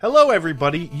Hello,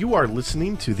 everybody. You are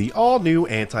listening to the all-new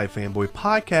Anti-Fanboy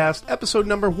Podcast, episode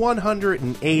number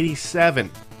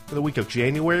 187, for the week of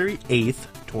January 8th,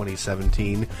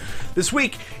 2017. This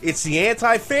week, it's the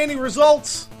Anti-Fanny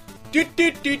results.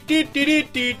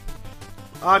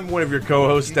 I'm one of your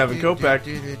co-hosts, Devin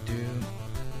Kopeck.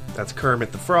 That's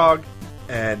Kermit the Frog,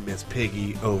 and Miss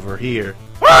Piggy over here.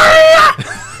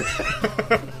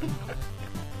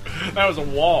 That was a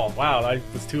wall. Wow, I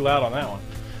was too loud on that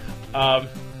one.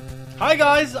 Hi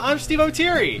guys, I'm Steve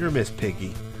O'Teary. You're Miss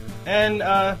Piggy. And,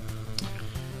 I'm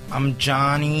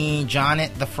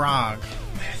Johnnet the Frog.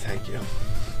 Thank you.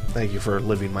 Thank you for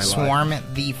living my life.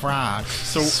 Swarmit the Frog.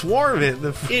 so Swarm it.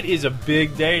 it is a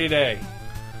big day today.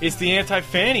 It's the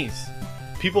Anti-Fannies.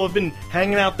 People have been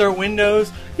hanging out their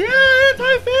windows. Yeah,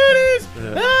 Anti-Fannies!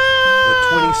 The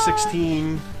Ah!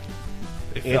 2016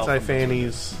 They fell from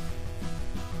Anti-Fannies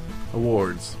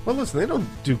Awards. Well, listen, they don't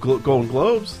do Golden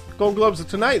Globes. Golden Globes are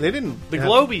tonight. They didn't. the have-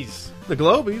 Globies. The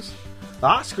Globies. The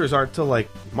Oscars aren't till like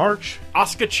March.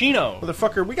 Oscachino.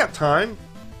 Motherfucker, we got time.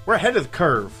 We're ahead of the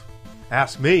curve.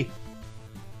 Ask me.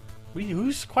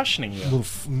 Who's questioning you? Well,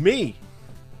 me.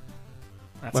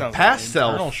 That my sounds past like an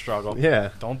self. internal struggle. Yeah.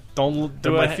 Don't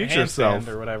do my a future handstand self.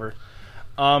 or whatever.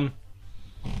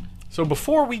 So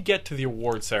before we get to the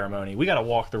award ceremony, we got to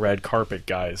walk the red carpet,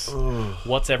 guys.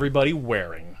 What's everybody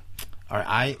wearing? All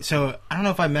right, so I don't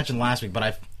know if I mentioned last week,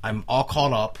 but I'm all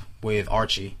caught up with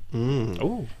Archie,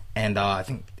 Ooh, and I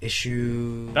think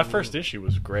issue that first issue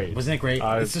was great. wasn't it great?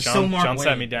 It's just John, so Mark John Waid.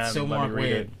 sat me down so and let Mark me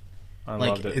read Waid. it. I Like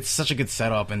loved it. it's such a good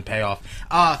setup and payoff.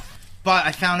 But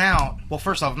I found out. Well,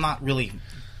 first off, I'm not really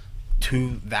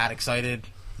too that excited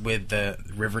with the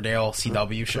Riverdale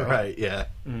CW show. Right, yeah.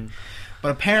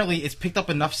 But apparently, it's picked up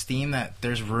enough steam that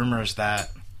there's rumors that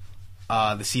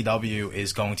the CW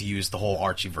is going to use the whole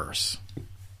Archieverse.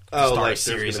 Oh, start a like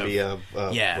series there's going to be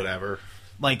a yeah. whatever.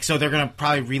 Like, so they're going to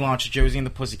probably relaunch Josie and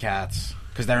the Pussycats,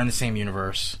 because they're in the same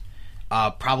universe.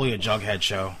 Probably a Jughead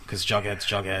show, because Jughead's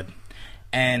Jughead.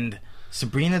 And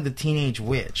Sabrina the Teenage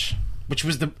Witch, which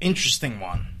was the interesting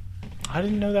one. I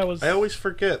didn't know that was. I always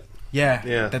forget.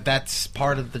 Yeah. That's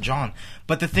part of the John.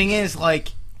 But the thing is, like,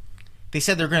 they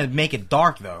said they're going to make it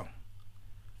dark, though.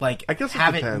 Like, I guess it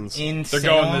have depends. it in They're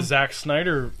Salem. going the Zack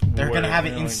Snyder. They're going to have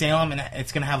it in like, Salem, and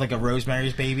it's going to have, like, a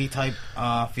Rosemary's Baby type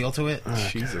feel to it.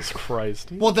 Jesus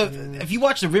Christ. Well, if you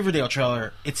watch the Riverdale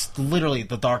trailer, it's literally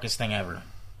the darkest thing ever.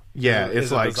 Yeah, Is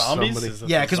it's it like the zombies? somebody... Is it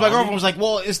Yeah, the because my zombie? girlfriend was like,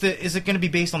 "Well, is it going to be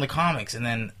based on the comics?" And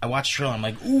then I watched the trailer, and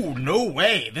I'm like, "Ooh, no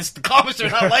way! The comics are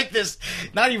not like this.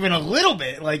 Not even a little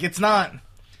bit. Like, it's not.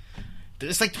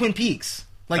 It's like Twin Peaks.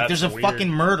 Like, That's there's a weird. fucking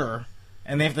murder,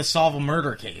 and they have to solve a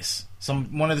murder case.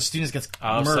 One of the students gets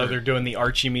Oh, murdered. so they're doing the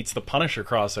Archie meets the Punisher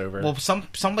crossover. Well,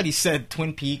 somebody said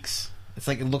Twin Peaks. It's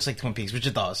like it looks like Twin Peaks, which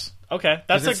it does. okay,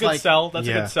 that's 'cause a it's good like- sell. That's a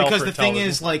Yeah. good sell Because for the thing television.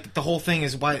 is, like, the whole thing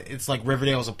is why it's like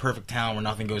Riverdale is a perfect town where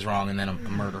nothing goes wrong, and then a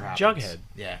murder happens. Jughead.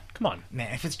 Yeah. Come on.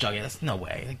 Man, if it's Jughead, that's no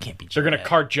way. It can't be Jughead. They're going to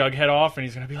cart Jughead off, and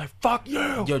he's going to be like, fuck you!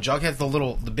 Yo, Jughead's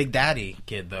the Big Daddy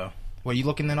kid, though. What, are you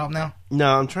looking it up now?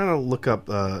 No, I'm trying to look up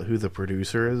who the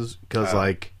producer is, because,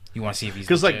 You want to see if he's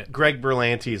Because legit? like Greg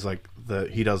Berlanti is like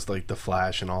he does like the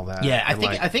Flash and all that. Yeah, and,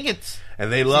 I think it's...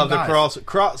 and they love the guys.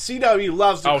 CW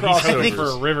loves the Oh, he's crossovers. hoping for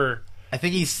a I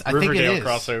think it Riverdale is.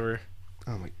 crossover.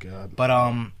 Oh my god! But,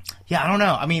 yeah, I don't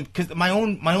know. I mean, because my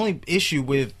only issue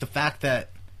with the fact that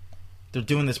they're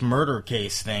doing this murder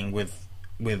case thing with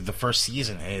the first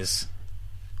season is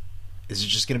it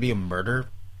just going to be a murder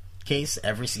case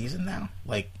every season now?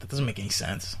 Like, that doesn't make any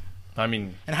sense. I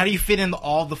mean, And how do you fit in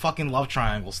all the fucking love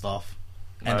triangle stuff?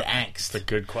 And the angst? it's a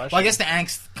good question. Well, I guess the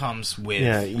angst comes with...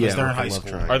 Yeah, because they're in with high the love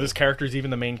school. triangle. Are those characters even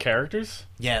the main characters?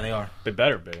 Yeah, they are. They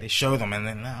better be. They show them, and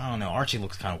then, I don't know, Archie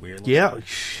looks kind of weird. Yeah,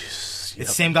 It's the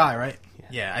same guy, right?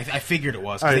 Yeah, I figured it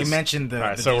was. All Because right, they mentioned the... All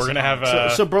right, the so we're DC going to have...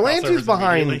 comics. so Berlanti's crossovers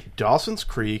behind immediately. Dawson's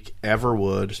Creek,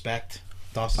 Everwood, Respect.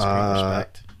 Dawson's Creek,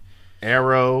 respect.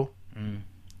 Arrow,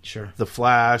 Sure. The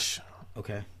Flash,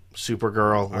 Okay.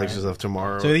 Supergirl, Legends of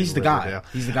Tomorrow. So he's the guy. Riverdale.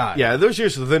 He's the guy. Yeah, those are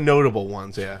just the notable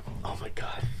ones. Yeah. Oh my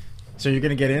god! So you're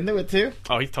going to get into it, too?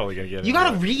 Oh, he's totally going to get it. You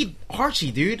got to read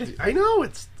Archie, dude. I know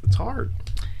it's hard.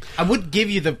 I would give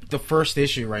you the first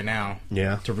issue right now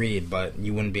Yeah. to read, but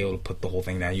you wouldn't be able to put the whole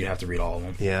thing down. You'd have to read all of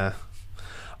them. Yeah.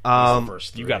 The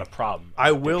first You three. got a problem.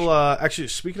 I will actually.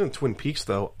 Speaking of Twin Peaks,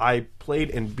 though, I played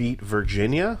and beat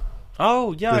Virginia.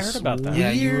 Oh, yeah, I This heard about that.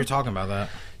 Yeah, you were Weird. talking about that.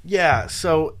 Yeah,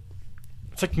 so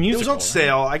It's like it musical. was on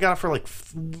sale. I got it for like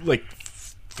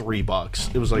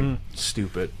 $3. It was like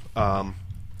stupid.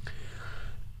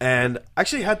 And I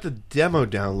actually had the demo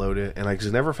downloaded, and I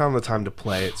just never found the time to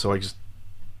play it, so I just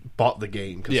bought the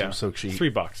game because it Yeah, was so cheap.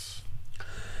 $3.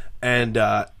 And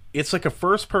it's like a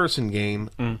first-person game,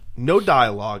 no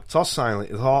dialogue. It's all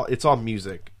silent. It's all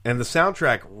music, and the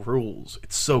soundtrack rules.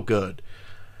 It's so good,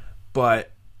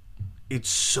 but it's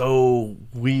so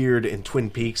weird and Twin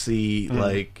Peaksy.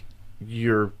 Like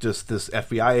you're just this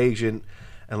FBI agent,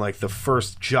 and like the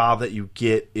first job that you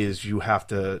get is you have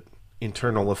to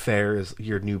internal affairs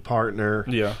your new partner.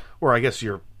 Yeah, or I guess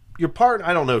your partner.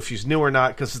 I don't know if she's new or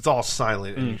not because it's all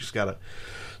silent, and you just gotta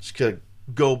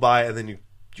go by, and then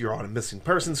you're on a missing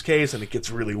persons case, and it gets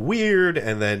really weird.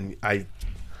 And then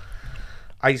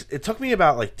it took me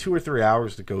about like 2 or 3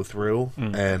 hours to go through,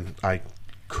 and I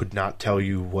could not tell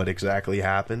you what exactly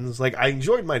happens. Like, I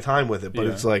enjoyed my time with it, but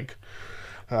it's like,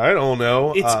 I don't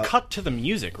know. It's cut to the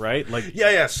music, right? Like,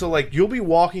 yeah. So like, you'll be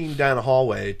walking down a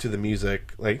hallway to the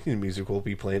music, like the music will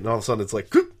be playing, and all of a sudden it's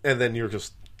like, and then you're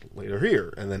just later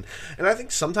here, and I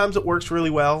think sometimes it works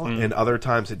really well, and other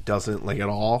times it doesn't, like, at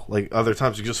all. Like, other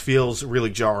times it just feels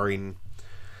really jarring,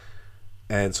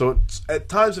 and so at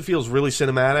times it feels really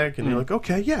cinematic, and you're like,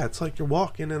 okay, yeah, it's like you're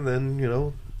walking, and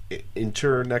then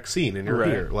enter next scene, and you're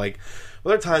here. Like,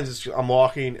 other times I'm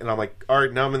walking, and I'm like, all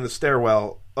right, now I'm in the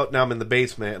stairwell. Oh, now I'm in the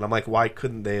basement, and I'm like, why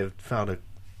couldn't they have found a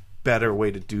better way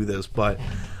to do this? But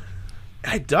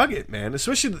I dug it, man.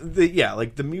 Especially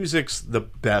the music's the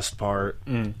best part,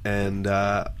 and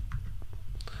I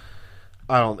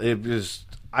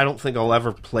don't think I'll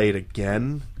ever play it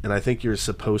again. And I think you're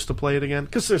supposed to play it again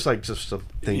because there's like just some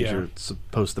things you're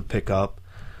supposed to pick up.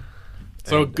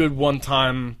 So a good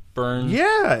one-time burn.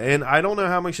 Yeah, and I don't know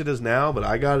how much it is now, but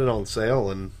I got it on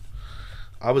sale, and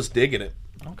I was digging it.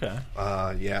 Okay.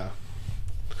 Yeah.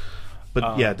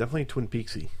 But yeah, definitely Twin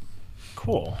Peaksy.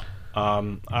 Cool.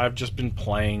 I've just been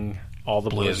playing all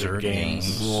the Blizzard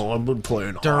games. Well, I've been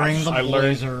playing during the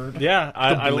Blizzard.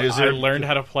 I Blizzard. learned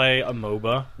how to play a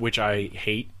MOBA, which I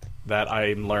hate that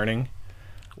I'm learning.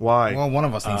 Why? Well, one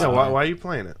of us needs yeah, to why are you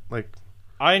playing it? Like,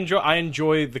 I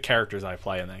enjoy the characters I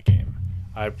play in that game.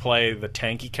 I play the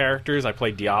tanky characters. I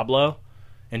play Diablo,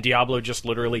 and Diablo just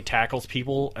literally tackles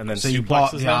people and then So suplexes you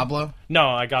bought them. Diablo? No,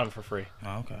 I got them for free.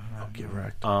 Oh, okay. I'll get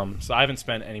wrecked. So I haven't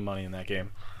spent any money in that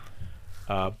game.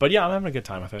 But yeah, I'm having a good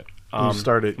time with it. You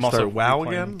started WoW playing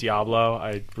again? Diablo.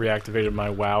 I reactivated my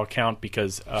WoW account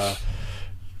because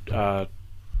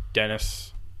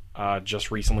Dennis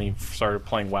just recently started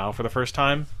playing WoW for the first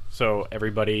time. So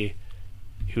everybody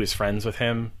who is friends with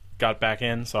him got back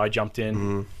in. So I jumped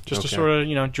in to sort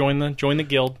of join the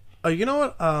guild. You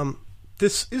know what?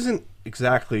 This isn't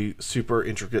exactly super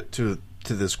intricate to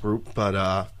this group, but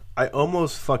I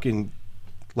almost fucking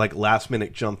last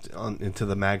minute jumped into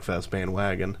the MagFest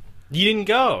bandwagon. You didn't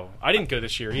go. I didn't go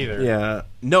this year either. Yeah,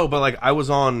 no, but I was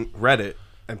on Reddit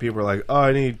and people were like, "Oh,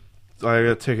 I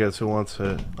got tickets. Who wants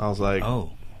it?" I was like,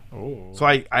 "Oh." So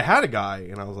I had a guy,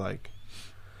 and I was like,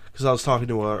 because I was talking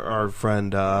to our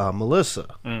friend Melissa,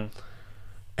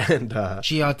 and did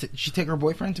she take her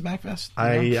boyfriend to MagFest?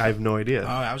 I have no idea.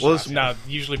 No,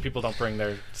 usually people don't bring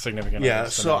their significant yeah.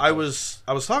 others to So MagFest.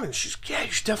 I was talking. She's you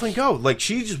should definitely go. Like,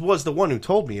 she just was the one who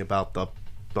told me about the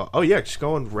oh yeah, just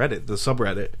go on Reddit, the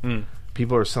subreddit.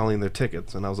 People are selling their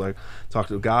tickets, and I was like, talk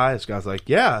to a guy. This guy's like,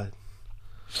 yeah,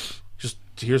 just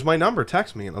here's my number.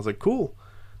 Text me, and I was like, cool.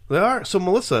 All right. So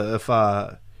Melissa, if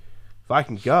I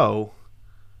can go,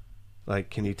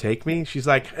 can you take me? She's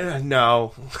like,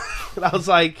 no. And I was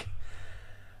like,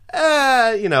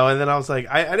 and then I was like,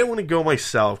 I didn't want to go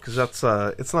myself because that's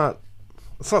it's not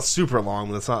super long,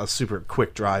 but it's not a super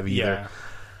quick drive either. Yeah.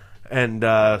 And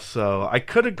so I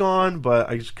could have gone, but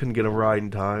I just couldn't get a ride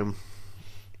in time.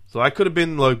 So I could have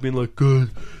been good,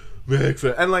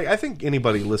 and I think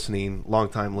anybody listening,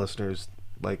 longtime listeners,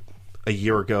 a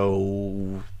year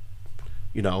ago,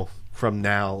 from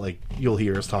now, you'll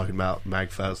hear us talking about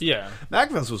MagFest. Yeah.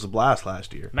 MagFest was a blast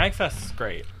last year. MagFest is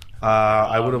great.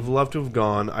 I would have loved to have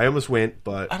gone. I almost went,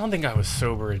 but I don't think I was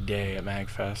sober a day at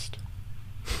MagFest.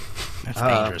 That's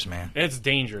dangerous, man. It's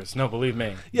dangerous. No, believe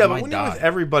me. Yeah, You but might when you're die. with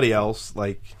everybody else,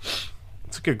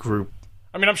 it's a good group.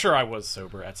 I mean, I'm sure I was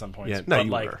sober at some point. Yeah, no,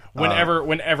 but you were.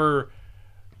 whenever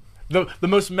the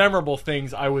most memorable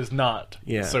things, I was not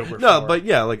sober. No, for. but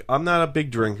yeah, I'm not a big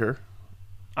drinker.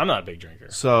 I'm not a big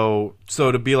drinker. So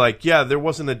to be there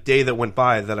wasn't a day that went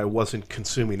by that I wasn't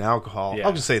consuming alcohol. Yeah.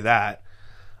 I'll just say that.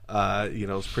 It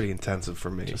was pretty intensive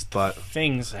for me. But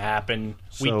things happen.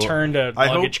 So, We turned a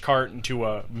I luggage hope- cart into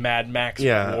a Mad Max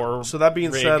yeah. war. So that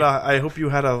being rig. said, I hope you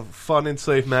had a fun and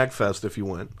safe MagFest if you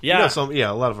went. Yeah.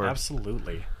 A lot of our.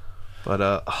 Absolutely. But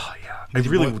I With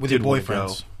your really boy- with did your want to go.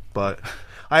 boyfriends. But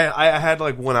I had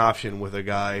one option with a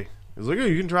guy. He was like, "Oh,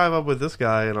 you can drive up with this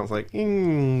guy," and I was like,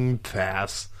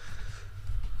 "Pass."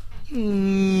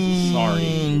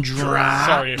 Sorry.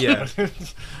 Sorry. Yeah.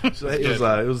 So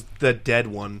it was the dead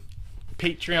one.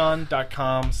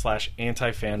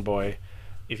 Patreon.com/antifanboy.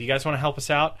 If you guys want to help us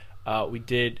out, we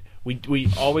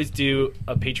always do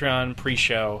a Patreon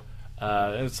pre-show.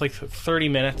 It's like 30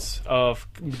 minutes of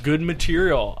good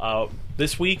material.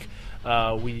 This week,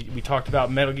 we talked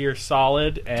about Metal Gear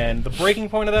Solid and the breaking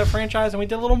point of that franchise, and we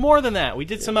did a little more than that. We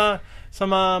did some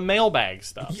mailbag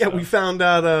stuff. Yeah, so. we found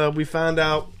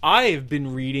out. I've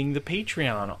been reading the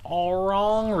Patreon all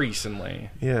wrong recently.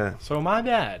 Yeah. So my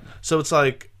bad. So it's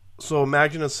like,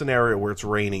 imagine a scenario where it's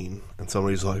raining and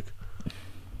somebody's like,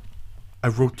 I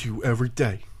wrote to you every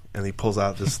day. And he pulls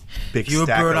out this big You're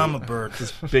stack a bird, of, I'm a bird.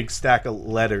 This big stack of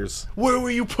letters. Where were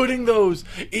you putting those?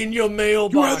 In your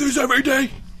mailbox. You have these every day.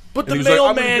 But And the he's like,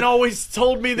 I'm mailman gonna always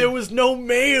told me there was no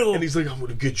mail. And he's like, I'm going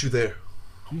to get you there.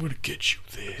 I'm going to get you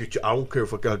there. I don't care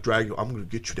if I got to drag you. I'm going to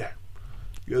get you there.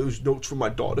 You got those notes from my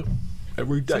daughter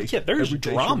every day. Yeah, there's every day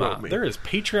she drama. wrote me. There is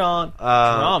Patreon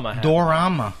drama.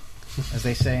 Dorama, as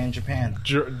they say in Japan.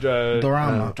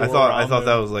 Dorama. I thought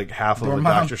that was like half of a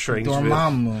Doctor Strange vid.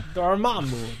 Dormammu. Drama.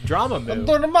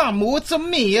 Dormammu, it's a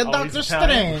me, Oh, Doctor he's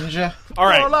Italian? Strange. All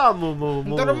right.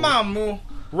 Dormammu.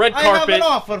 Red I have carpet. an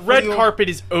offer for Red you. carpet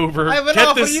is over. I have an Get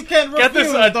offer this, you can't Get this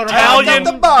refuse, Dormammu. Italian. I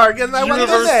got the bargain. I want the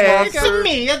Universe leg. It's a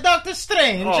me, a Doctor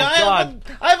Strange. Oh, I God.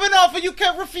 have an offer you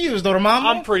can't refuse, Dormammu.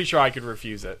 I'm pretty sure I could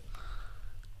refuse it.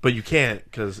 But you can't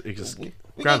because it just We can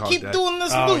Groundhog keep Day. doing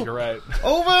this Oh, loop you're right.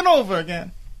 over and over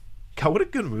again. God, what a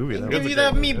good movie that Give was. you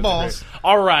that great movie. meatballs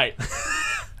All right.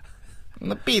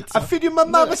 and the pizza. I feed you my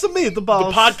mama some meatballs. The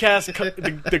podcast,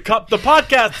 the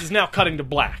podcast is now cutting to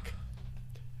black.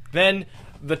 Then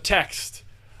the text.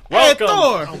 Welcome.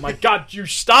 Thor. Oh my God! You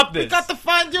stop this. Got to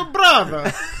find your brother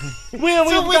we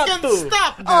so we got can to.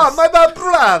 stop this. Oh, my bad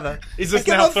brother. Is this I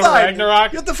now cannot Thor find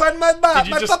Ragnarok? You have to find my Did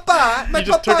you my just, papa. My you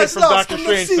just papa took it is from lost Doctor in the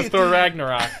Strange to city. Thor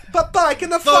Ragnarok. Papa, I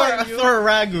cannot find you. Thor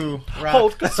ragu.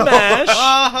 Hold the smash.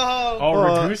 Oh. Oh,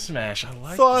 Ragu smash. I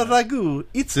like Thor that. ragu.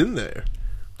 It's in there.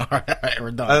 All right,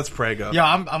 we're done. That's Prego.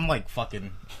 Yeah, I'm like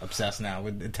fucking obsessed now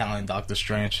with Italian Doctor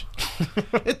Strange.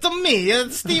 It's a me,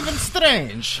 it's Stephen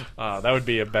Strange. That would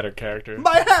be a better character.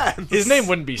 My hands. His name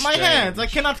wouldn't be My Strange. hands, I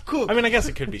cannot cook. I mean, I guess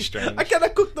it could be Strange. I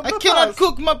cannot cook the I cannot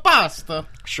cook my pasta.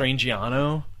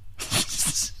 Strangiano.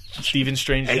 Steven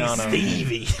Strangiano.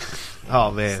 Stevie.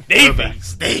 Oh man.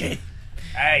 Stevie.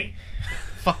 Hey.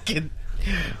 Fucking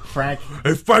Frank.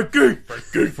 Hey Frankie.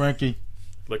 Frankie.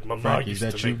 Like my mom Frankie, used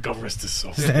is to that you? make. God rest his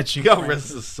soul. Is that you? God Frank?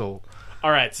 rest his soul.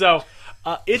 All right, so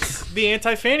it's the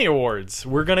Anti-Fanny Awards.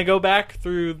 We're going to go back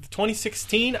through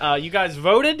 2016. You guys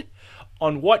voted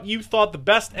on what you thought the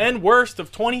best and worst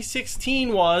of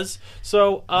 2016 was.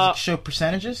 So Show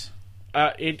percentages?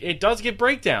 it does get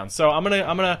breakdowns. So I'm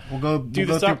gonna We'll go do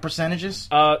through this up. percentages.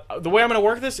 The way I'm gonna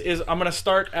work this is I'm gonna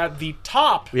start at the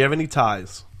top We have any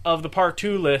ties? of the part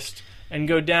 2 list and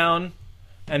go down,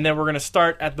 and then we're gonna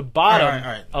start at the bottom All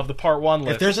right. of the part 1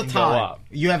 list. If there's a and go tie, up.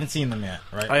 you haven't seen them yet,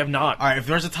 right? I have not. All right, if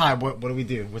there's a tie, what do we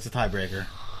do? What's the tiebreaker?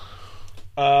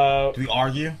 Uh, Do we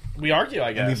argue? we argue,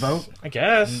 I guess. we vote? I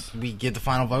guess. We give the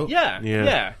final vote? Yeah.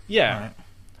 Yeah. All right.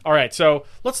 All right. So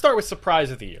let's start with surprise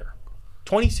of the year.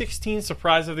 2016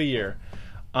 surprise of the year.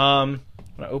 I'm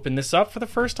gonna open this up for the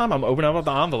first time. I'm opening up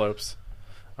the envelopes.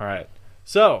 All right.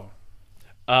 So,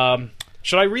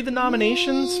 should I read the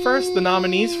nominations first, the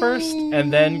nominees first,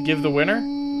 and then give the winner?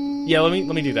 Yeah. Let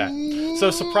me do that.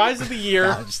 So, surprise of the year.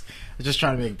 I'm just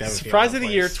trying to make that Surprise of the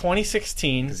year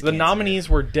 2016. The nominees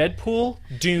were Deadpool,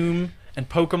 Doom, and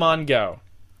Pokemon Go.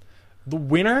 The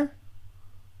winner,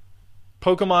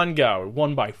 Pokemon Go,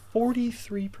 won by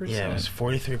 43%. Yeah, it was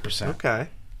 43%. Okay.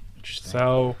 Interesting.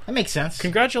 So, That makes sense.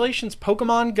 congratulations,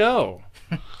 Pokemon Go.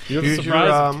 You're the Here's surprise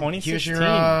your, of 2016. Here's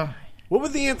your. What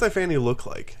would the anti-fanny look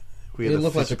like? If we had It to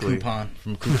looked like a physically- coupon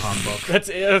from Coupon Book. That's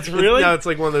really. No, it's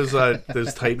like one of those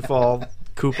Titanfall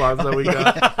coupons that we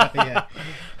got. Yeah.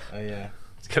 Oh yeah.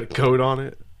 It's got a code on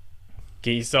it.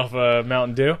 Get yourself a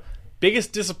Mountain Dew.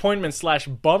 Biggest disappointment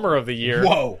 / bummer of the year.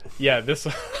 Whoa. Yeah, this.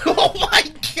 Oh my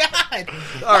god!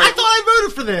 All right. I thought I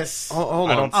voted for this.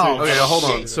 Hold I on. don't see it. Okay, hold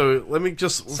on. shit. So let me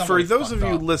just for Somebody those of fucked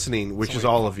you up. listening, which is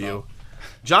Somebody all of fucked you, up.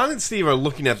 John and Steve are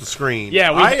looking at the screen.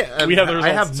 Yeah, we have the I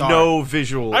have results. no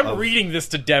visual. I'm of- reading this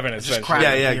to Devin. Essentially. crack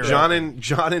Yeah, the yeah. beer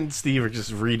John and Steve are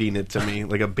just reading it to me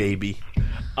like a baby.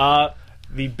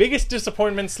 The biggest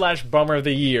disappointment / bummer of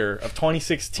the year of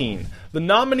 2016. The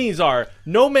nominees are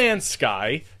No Man's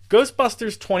Sky,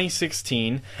 Ghostbusters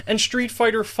 2016, and Street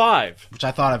Fighter V. Which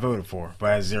I thought I voted for,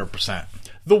 but I had 0%.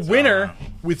 The winner,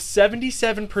 with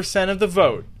 77% of the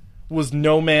vote, was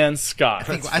No Man's Sky.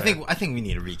 I think we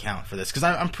need a recount for this because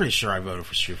I'm pretty sure I voted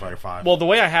for Street Fighter V. Well, the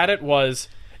way I had it was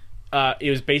it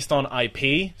was based on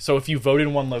IP. So if you voted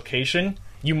in one location,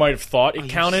 you might have thought it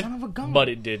counted, son of a gun. but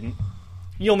it didn't.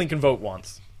 You only can vote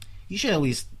once. You should at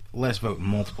least let us vote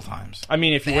multiple times. I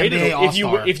mean, if you The wait, NBA if you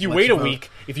All-Star if you lets wait you a vote. week,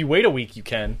 if you wait a week, you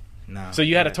can. No. So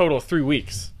you had a total of 3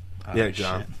 weeks. Yeah,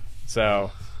 John. shit.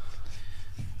 So,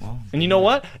 Well, and you know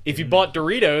what? If you bought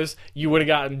Doritos, you would have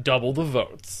gotten double the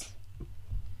votes.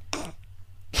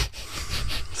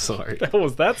 Sorry. What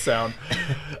was that sound?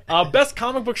 Best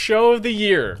comic book show of the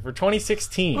year for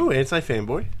 2016. Oh,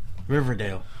 anti-fanboy.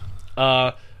 Riverdale.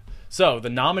 So the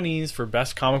nominees for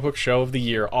best comic book show of the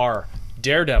year are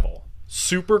Daredevil,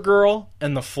 Supergirl,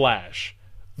 and The Flash.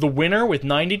 The winner with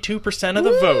 92% of the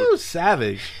Woo, vote,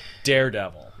 savage.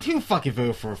 Daredevil. You fucking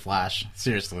vote for a Flash.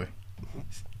 Seriously.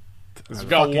 He's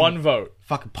got Fucking- one vote.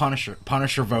 Fucking Punisher.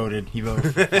 Punisher voted. He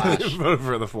voted for Flash. Vote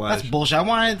for the Flash. That's bullshit. I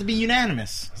wanted it to be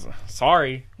unanimous.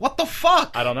 Sorry, What the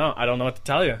fuck? I don't know. I don't know what to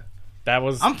tell you. That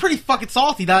was I'm pretty fucking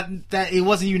salty that it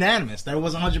wasn't unanimous. That it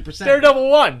wasn't 100%. Daredevil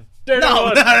won. Daredevil No,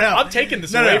 won. no, no. I'm taking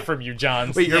this No, away no. from you,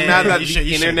 John. Wait, you're Yeah, mad yeah, that you the should,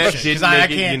 you should, internet you should. didn't 'Cause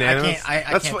make it unanimous? I That's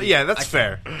can't fu- be- yeah, that's I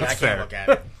fair. can't- That's I fair. can't look at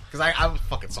it. Because I'm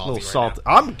fucking A salty little right salty.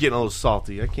 now. I'm getting a little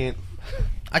salty. I can't.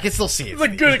 I can still see it. It's a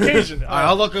good occasion. All right,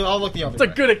 I'll look the other It's a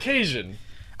way. good occasion.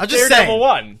 I'm just Daredevil saying.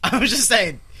 won. I was just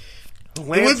saying. It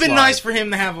would have been nice for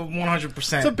him to have a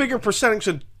 100%. It's a bigger percentage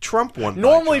than Trump won. by,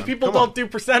 Normally, John. people Come don't on. do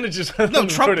percentage no, of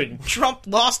Trump. voting. Trump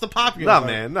lost the popular No, vote.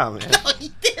 man. No, man. No,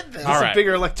 he did this. All It's right. a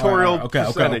bigger electoral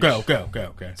percentage.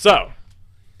 Okay. So,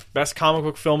 best comic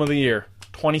book film of the year,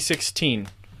 2016.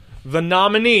 The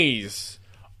nominees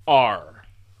are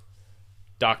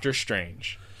Doctor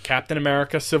Strange, Captain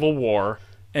America: Civil War,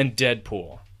 and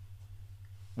Deadpool.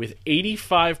 With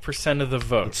 85% of the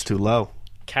vote, It's too low.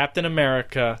 Captain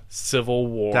America: Civil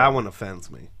War. That one offends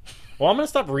me. Well, I'm going to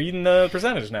stop reading the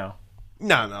percentage now.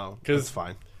 No. 'Cause- That's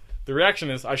fine. The reaction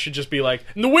is I should just be like,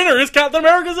 and the winner is Captain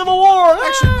America: Civil War!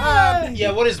 Actually,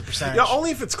 Yeah, what is the percentage? yeah,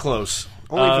 only if it's close.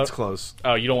 Only if it's close.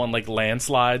 Oh, you don't want, like,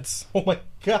 landslides? Oh my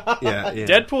god. Yeah.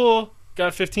 Deadpool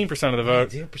got 15% of the vote.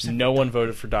 0%. No one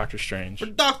voted for Doctor Strange.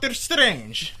 Doctor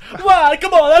Strange. Why?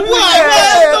 Come on, that's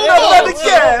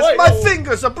Why? My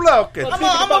fingers are broken.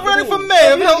 I'm ready for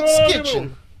Mayor of Hell's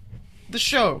Kitchen. The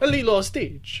show. Lilo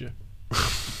Stitch.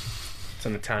 It's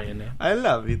an Italian name. I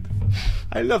love it.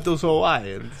 I love those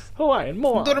Hawaiians. Hawaiian,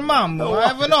 more. Dormammu, I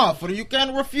have an offer you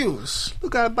can't refuse.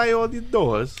 Look, I buy all the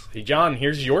doors. Hey, John,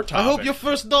 here's your topic. I hope your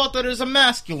first daughter is a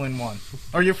masculine one.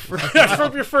 Or your first... I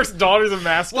hope your first daughter's a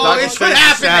mascot. Well, it could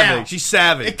happen savage. now. She's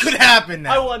savage. It could happen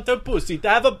I now. want a pussy to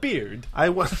have a beard. I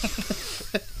want.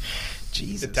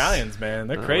 Jesus. Italians, man,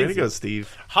 they're Way crazy. to go,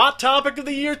 Steve. Hot topic of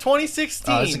the year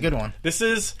 2016. Oh, that's a good one. This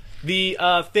is the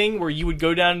thing where you would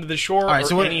go down to the shore right, or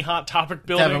so what- any hot topic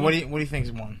building. Devin, what do you think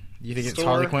is one? You think it's Store.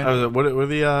 Harley Quinn? What are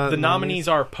the The nominees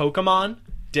are Pokemon,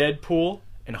 Deadpool,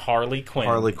 and Harley Quinn.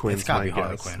 Harley Quinn's It's gotta my be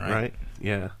Harley guess, Quinn, right?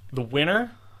 Yeah. The winner,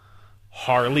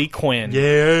 Harley Quinn.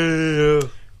 Yeah.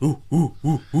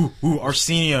 Ooh,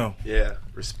 Arsenio. Yeah.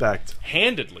 Respect.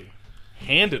 Handedly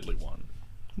won.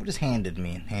 What does handed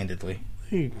mean? Handedly.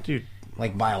 Hey, dude.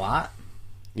 Like by a lot?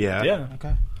 Yeah. Yeah,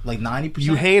 Okay. Like 90%?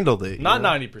 You handled it. not you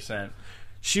know? 90%.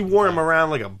 She wore him around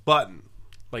like a button.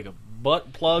 Like a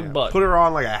butt plug butt. Put her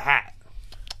on like a hat.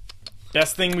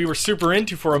 Best thing we were super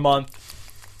into for a month.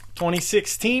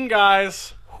 2016,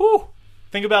 guys. Whew.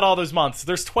 Think about all those months.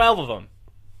 There's 12 of them.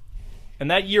 And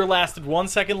that year lasted 1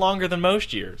 second longer than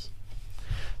most years.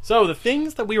 So the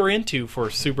things that we were into for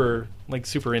super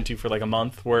into for like a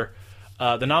month were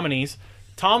the nominees: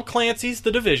 Tom Clancy's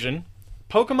The Division,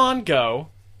 Pokemon Go,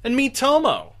 and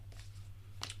Miitomo.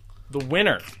 The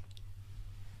winner,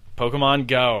 Pokemon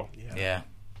Go. Yeah.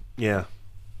 Yeah.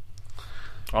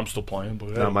 I'm still playing, but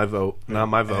Not my vote. Not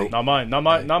my vote. not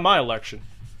my election,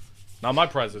 not my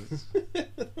president,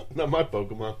 Not my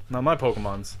Pokemon. not my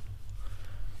Pokemons.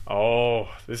 Oh,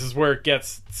 this is where it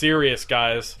gets serious,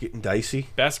 guys. Getting dicey.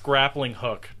 Best grappling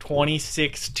hook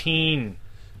 2016.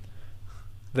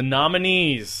 The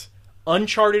nominees: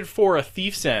 Uncharted 4: A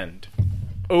Thief's End,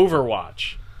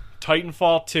 Overwatch,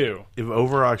 Titanfall 2. If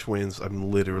Overwatch wins,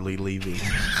 I'm literally leaving.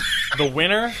 The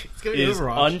winner gonna be is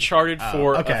Overwatch. Uncharted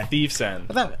 4: okay. A Thief's End.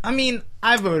 But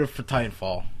I voted for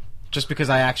Titanfall. Just because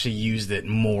I actually used it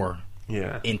more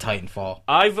Yeah. in Titanfall.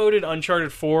 I voted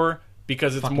Uncharted 4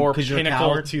 because it's more 'Cause you're a pinnacle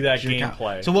coward. to that 'Cause you're a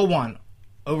gameplay. So what won?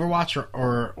 Overwatch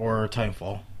or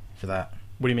Titanfall for that?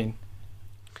 What do you mean?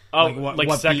 Oh, Like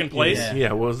what second beat- place? yeah.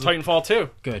 Yeah, what was it? Titanfall 2.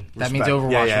 Good. That Respect. means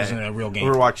Overwatch Yeah. wasn't a real game.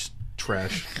 Overwatch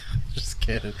trash. Just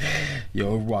kidding.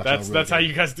 Yo, Overwatch. That's how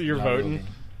you guys do your voting.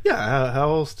 Yeah, how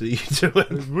else do you do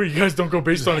it? Well, you guys don't go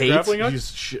based on a Hate? grappling You hook?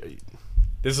 just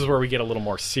This is where we get a little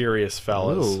more serious,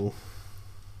 fellas. Oh.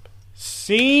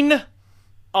 Scene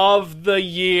of the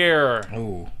Year.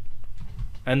 Ooh.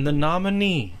 And the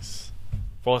nominees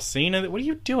for Scene of the... What are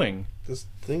you doing? This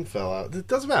thing fell out. It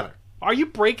doesn't matter. Are you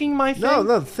breaking my thing? No,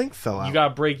 the thing fell out. You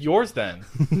gotta break yours then.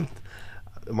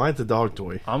 Mine's a dog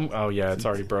toy. Oh yeah, it's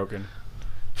already broken.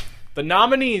 The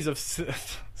nominees of...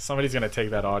 Somebody's gonna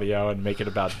take that audio and make it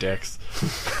about dicks.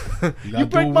 You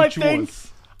break my thing,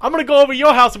 I'm gonna go over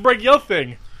your house and break your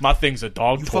thing. My thing's a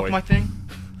dog toy. You fuck my thing?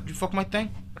 You fuck my thing?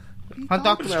 Huh,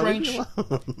 Doctor Strange?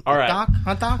 All right. Doc?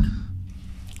 Huh, Doc?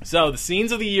 So the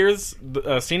scenes of the years,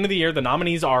 scene of the year. The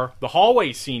nominees are the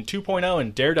hallway scene 2.0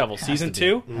 in Daredevil season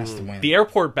 2, Has to win. the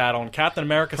airport battle in Captain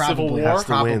America: Civil Probably War, has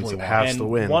to win. It has to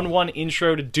win. and 1-1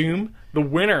 intro to Doom. The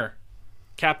winner,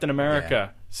 Captain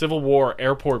America: Civil War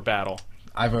airport battle.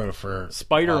 I voted for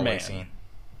Spider-Man. hallway scene.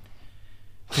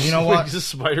 'Cause you know what? Just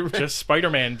Spider-Man. Just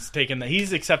Spider-Man's taking that.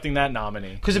 He's accepting that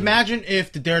nominee. Because imagine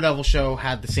if the Daredevil show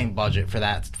had the same budget for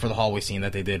the hallway scene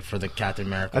that they did for the Captain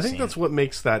America I think scene. that's what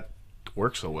makes that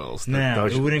work so well. Is No,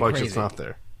 the it wouldn't budget's crazy. not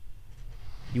there.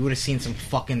 You would have seen some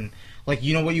fucking... Like,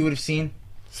 you know what you would have seen? You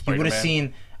Spider-Man. would have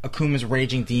seen Akuma's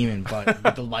raging demon, but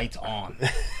with the lights on.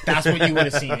 That's what you would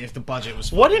have seen if the budget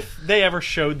was... What if they ever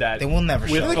showed that? They will never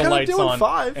with show the it. They kinda lights do in on,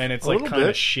 5, and it's a like little kind of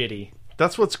bit. shitty.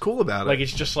 That's what's cool about it. Like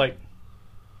it's just like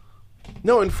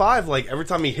No, in 5, like every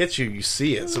time he hits you, you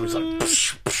see it. So he's like,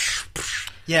 psh, psh,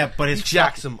 psh. Yeah, but his... He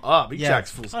jacks him up. He Yeah.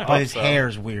 jacks fools I up. But hope his so.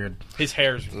 hair's weird. his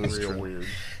hair's real true. weird.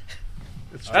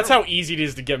 It's That's true. how easy it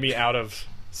is to get me out of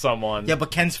someone. Yeah,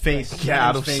 but Ken's face... Get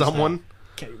out of Ken's face, someone.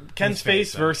 Ken's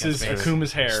face though. versus Ken's face.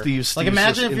 Akuma's hair. Steve's Like,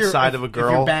 imagine just if you're inside if, of a if you're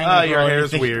girl. banging Ah, a girl your and you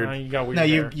hair's think- weird. You got weird No,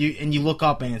 hair. you look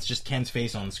up and it's just Ken's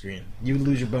face on the screen. You would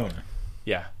lose your boner.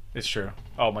 Yeah, it's true.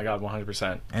 Oh my god,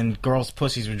 100%. And girls'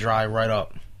 pussies would dry right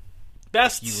up.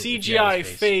 Best You- if you CGI had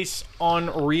his face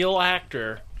on real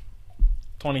actor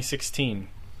 2016.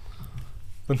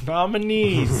 The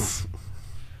nominees.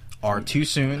 Are too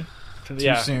soon.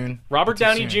 Too soon. Robert Too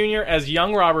Downey soon. Jr. as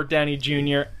young Robert Downey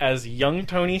Jr. as young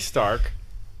Tony Stark.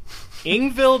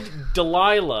 Ingvild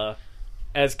Delilah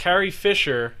as Carrie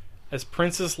Fisher as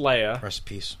Princess Leia. Rest in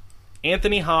peace.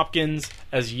 Anthony Hopkins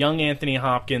as young Anthony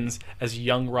Hopkins as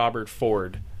young Robert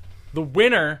Ford. The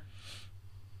winner,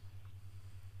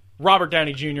 Robert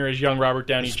Downey Jr. as young Robert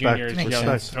Downey Respect. Jr. as Makes young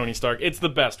sense. Tony Stark. It's the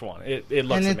best one. It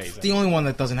looks And it's amazing. the only one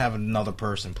that doesn't have another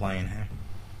person playing him.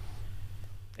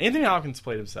 Anthony Hopkins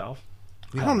played himself.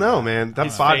 I don't know, man. That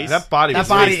His body, face. that body, That was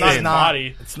body very is thin. not.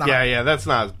 body. It's not. Yeah, that's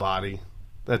not his body.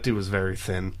 That dude was very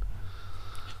thin.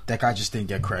 That guy just didn't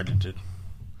get credited.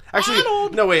 Actually,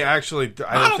 Arnold! no, wait. Actually,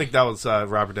 I don't think that was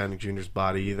Robert Downey Jr.'s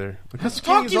body either. Look how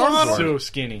skinny Fuck his you, arms Arnold. were. So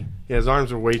skinny. Yeah, his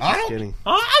arms were way too Arnold? skinny.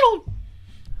 Arnold!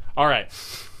 All right.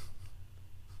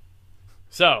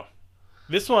 So,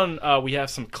 this one we have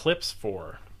some clips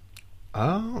for.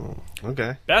 Oh,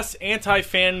 okay. Best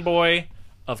Anti-Fanboy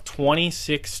of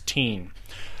 2016.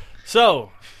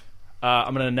 So,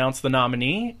 I'm going to announce the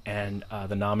nominee, and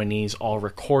the nominees all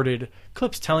recorded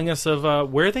clips telling us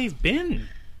of where they've been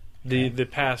the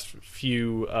past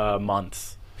few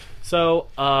months. So,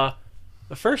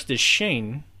 the first is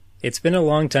Shane. It's been a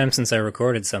long time since I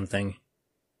recorded something.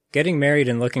 Getting married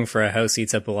and looking for a house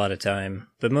eats up a lot of time,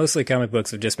 but mostly comic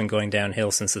books have just been going downhill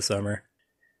since the summer.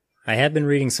 I have been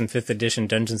reading some 5th edition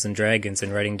Dungeons & Dragons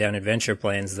and writing down adventure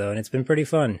plans, though, and it's been pretty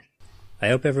fun. I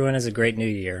hope everyone has a great new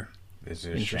year. This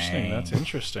is Interesting. That's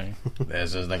interesting.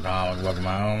 This is the comic book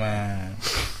moment.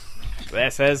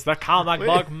 This is the comic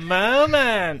book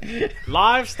moment.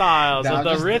 Lifestyles of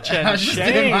the rich and I'm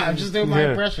Shane. just doing my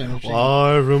impression. of Shane.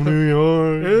 Live from New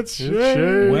York. It's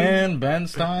Shane. When Ben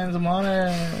Stein's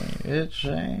money, it's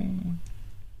Shane.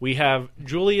 We have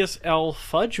Julius L.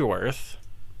 Fudgeworth.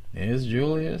 Is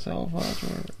Julius L.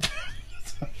 Fudgeworth.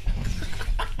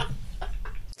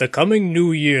 The coming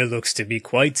new year looks to be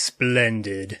quite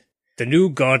splendid. The new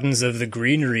Gardens of the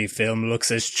Greenery film looks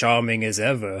as charming as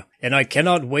ever, and I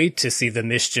cannot wait to see the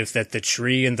mischief that the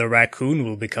tree and the raccoon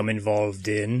will become involved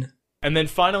in. And then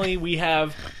finally we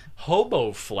have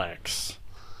Hoboflex.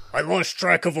 I lost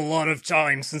track of a lot of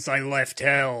time since I left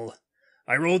hell.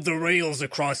 I rode the rails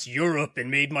across Europe and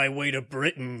made my way to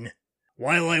Britain.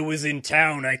 While I was in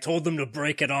town, I told them to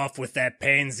break it off with that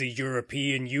pansy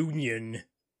European Union.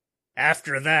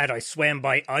 After that, I swam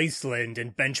by Iceland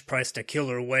and bench-pressed a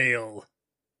killer whale.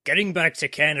 Getting back to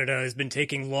Canada has been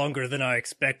taking longer than I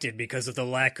expected because of the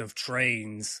lack of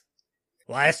trains.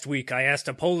 Last week, I asked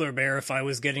a polar bear if I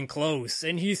was getting close,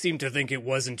 and he seemed to think it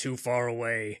wasn't too far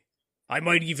away. I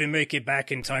might even make it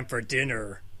back in time for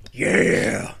dinner.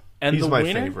 Yeah! And He's the my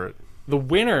winner, favorite. the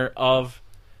winner of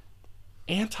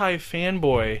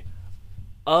Anti-Fanboy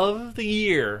of the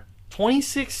Year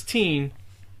 2016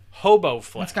 Hobo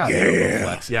Flex. It's gotta be Hobo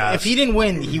Flex. Yeah. If he didn't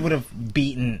win, he would have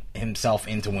beaten himself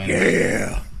into winning.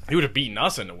 He would have beaten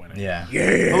us into winning. Yeah.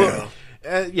 Hobo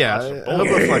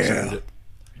Flex earned it.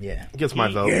 Yeah. Gets my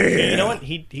vote. You know what?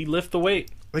 He lift the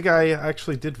weight. I think I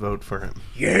actually did vote for him.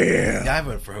 Yeah, I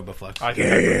voted for Hobo Flex. I think I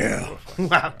voted for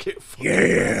Hobo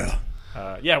Flex.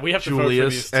 Wow. Yeah, we have to vote for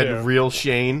Julius these too. and Real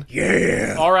Shane.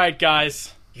 All right,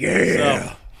 guys.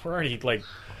 So we're already like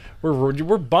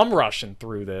we're bum rushing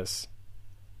through this.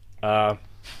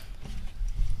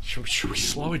 Should we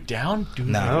slow it down?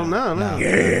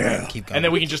 No. Keep going. And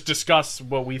then we can just discuss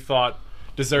what we thought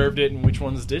deserved it and which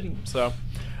ones didn't. So,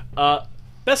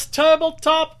 best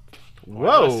tabletop.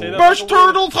 Whoa. Best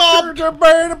turtle top! Turtle!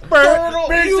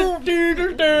 Best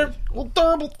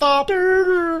turtle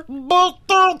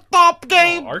top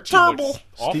game! Archie Turtle! looks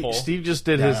awful. Steve just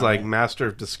did Yeah, his like right. Master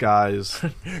of Disguise.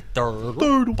 Turtle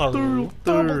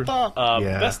top!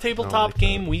 Yeah, Best I tabletop like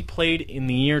game we played in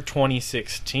the year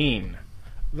 2016.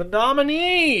 The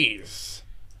nominees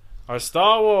are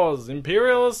Star Wars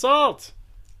Imperial Assault,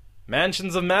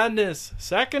 Mansions of Madness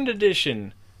 2nd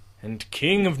Edition, and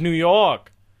King of New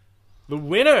York. The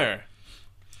winner,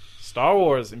 Star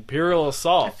Wars Imperial I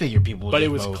Assault. figure people would But it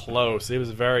just was vote. close. It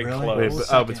was very Really? close. Wait, was but,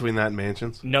 second? between that and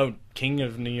Mansions? No, King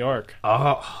of New York.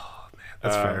 Oh, man,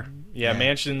 that's fair. Yeah,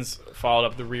 Mansions followed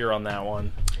up the rear on that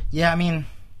one. Yeah, I mean,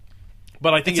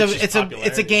 But I think it's a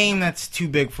popularity. game that's too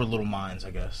big for little minds,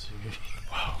 I guess.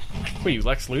 Wait, you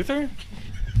Lex Luthor?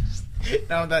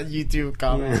 Now that YouTube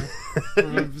comment,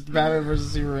 Batman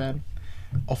vs Superman,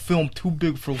 a film too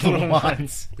big for little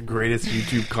minds. The greatest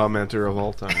YouTube commenter of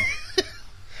all time.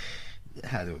 It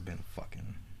had to have been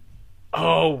fucking.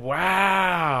 Oh,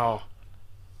 wow.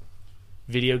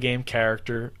 Video game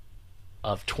character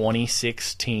of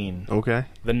 2016. Okay.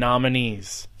 The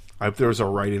nominees. I hope there was a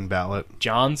write-in ballot.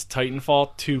 John's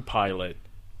Titanfall 2 pilot.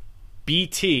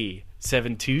 BT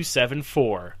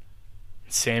 7274.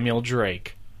 Samuel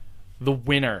Drake. The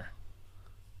winner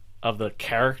of the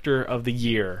character of the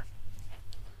year.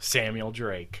 Samuel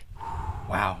Drake.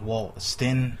 Wow. Well,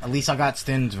 Stin. At least I got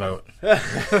Stin's vote.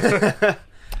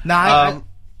 Nah,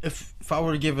 if I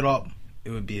were to give it up,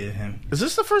 it would be him. Is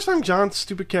this the first time John's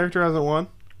stupid character hasn't won?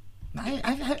 I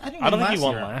didn't I don't win think he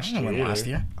won year. last I didn't win year last either.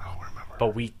 year. I don't remember.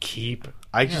 But we keep...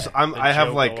 I have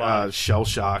joke like alive. shell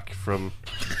shock from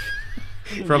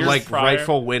from Years like prior.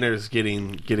 rightful winners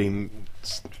getting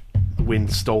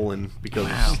wins stolen because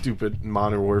Wow. of stupid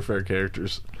Modern Warfare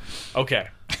characters. Okay.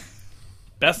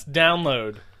 Best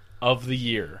download of the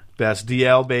year. Best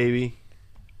DL baby.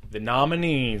 The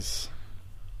nominees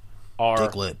are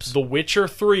Dick lips. The Witcher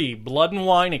 3 Blood and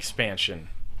Wine expansion.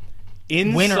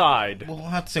 Inside. We'll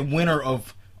have to say winner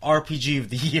of RPG of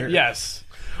the year. Yes.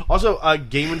 Also,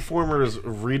 Game Informer's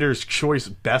Reader's Choice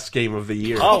Best Game of the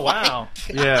Year. Oh, wow.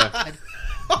 Yeah.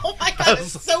 Oh my god,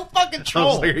 it's so fucking I was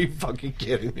troll. like, are you fucking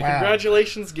kidding me? Wow.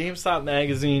 Congratulations, GameStop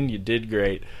Magazine. You did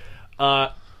great.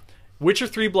 Witcher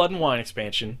 3 Blood and Wine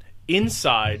expansion.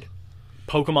 Inside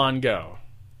Pokemon Go.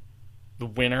 The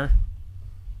winner,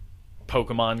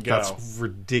 Pokemon Go. That's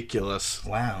ridiculous.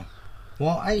 Wow.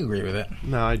 Well, I agree with it.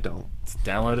 No, I don't. It's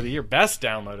download of the year. Best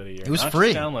download of the year. It was Not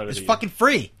free. just download of It's the fucking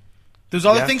free. Those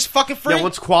other Yeah. things fucking free. Yeah,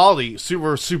 what's quality?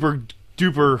 Super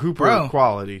duper hooper Bro.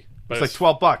 quality. But It's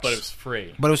like $12. But it was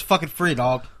free. But it was fucking free,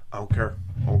 dog. I don't care.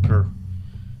 I don't care.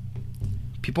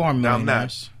 People are Now I'm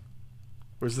millionaires.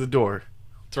 Where's the door?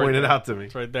 right Point it there. out to me.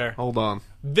 It's right there. Hold on.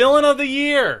 Villain of the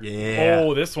year. Yeah.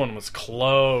 Oh, this one was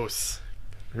close.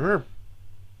 Remember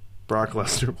Brock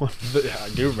Lesnar one? Yeah, I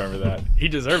do remember that. He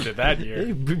deserved it that He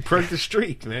year. broke the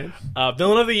streak, man.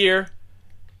 Villain of the year,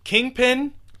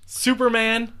 Kingpin,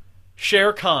 Superman,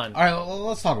 Shere Khan. All right,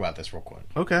 let's talk about this real quick,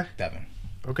 Okay. Devin.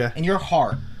 Okay. In your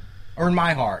heart, or in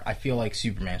my heart, I feel like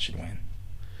Superman should win.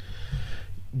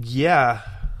 Yeah.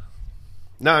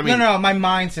 No, I mean, No, my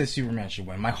mind says Superman should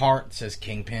win. My heart says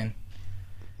Kingpin.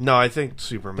 no, I think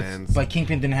Superman's. But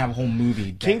Kingpin didn't have a whole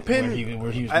movie. Kingpin.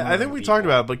 Where he was I think murdering we people. talked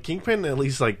about it, but Kingpin at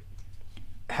least like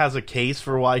has a case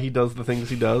for why he does the things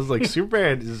he does. Like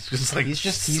Superman is just like He's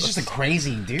just a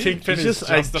crazy dude. Kingpin he's is just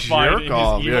a justified in jerk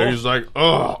off. his Yeah, evil. he's like,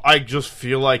 oh, I just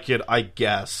feel like it, I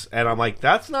guess, and I'm like,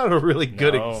 that's not a really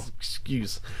good No.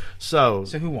 excuse. So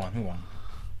So who won?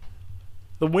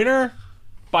 The winner,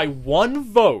 by one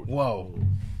vote, Whoa.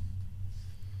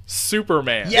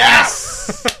 Superman.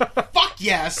 Yes! Fuck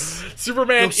yes!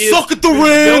 Superman Yo, is suck at the the ring!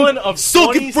 villain of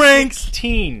Suck it, Frank!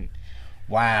 2016.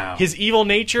 Wow. His evil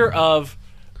nature of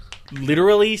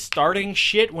literally starting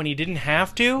shit when he didn't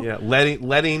have to. yeah,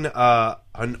 letting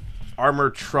an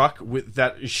armored truck with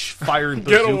that firing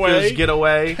Get bazookas away. get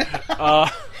away.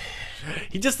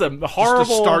 He's just a horrible Just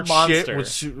to start monster.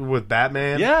 shit with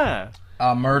Batman. Yeah.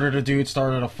 Murdered a dude,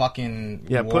 started a fucking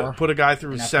war. Put a guy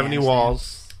through 70 Afghanistan.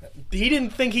 walls. He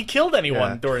didn't think he killed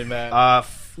anyone during that.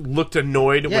 Looked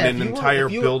annoyed when an entire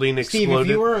building exploded.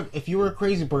 Steve, if you were a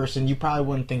crazy person, you probably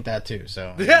wouldn't think that too.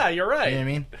 So yeah, you're right. You know what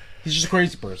I mean? He's just a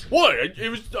crazy person. What? It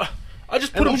was. I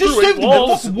just put him just through saved 8 the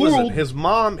walls. fucking Listen, world.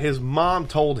 his mom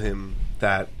told him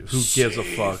that who gives a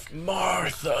fuck.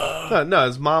 Martha. No,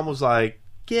 his mom was like,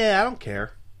 yeah, I don't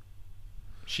care.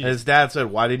 And his dad said,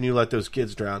 why didn't you let those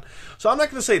kids drown? So I'm not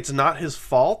going to say it's not his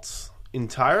fault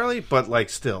entirely, but like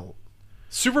still.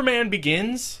 Superman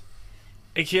Begins,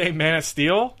 aka Man of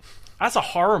Steel. That's a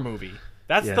horror movie.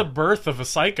 That's the birth of a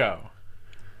psycho.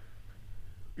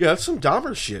 Yeah, that's some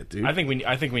Dahmer shit, dude. I think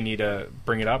we need to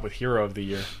bring it up with Hero of the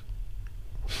Year.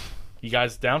 You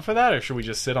guys down for that, or should we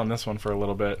just sit on this one for a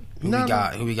little bit? Who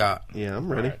we got? Yeah,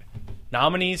 I'm ready. Right.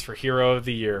 Nominees for Hero of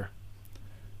the Year: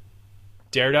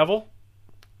 Daredevil,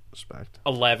 Respect.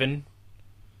 11,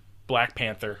 Black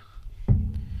Panther.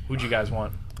 Who'd you guys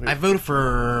want? I voted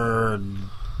for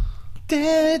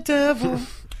Daredevil.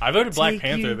 I voted Black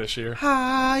Panther this year.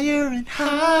 Higher and I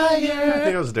higher.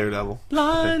 think it was Daredevil.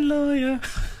 Line lawyer.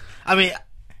 I mean,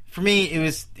 for me, it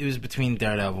was between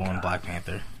Daredevil and Black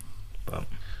Panther.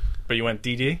 But you went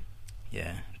DD?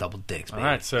 Yeah, double dicks, All baby.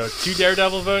 right, so 2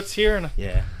 Daredevil votes here, and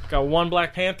Yeah. got 1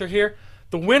 Black Panther here.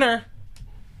 The winner,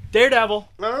 Daredevil.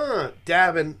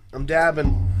 Dabbing. I'm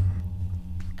dabbing.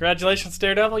 Congratulations,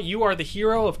 Daredevil. You are the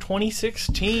hero of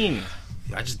 2016.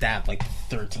 I just dabbed like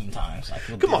 13 times. I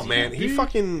feel Come on, dizzy. man. He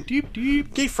fucking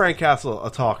gave Frank Castle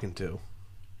a talking to.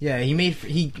 Yeah,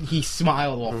 he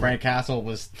smiled while Frank Castle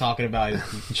was talking about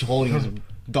holding his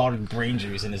daughter's brain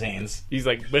juice in his hands. He's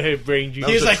like, hey, brain juice.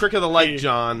 That was a like- trick of the light,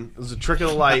 John. It was a trick of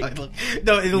the light.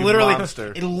 No, it literally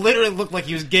monster. looked like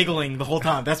he was giggling the whole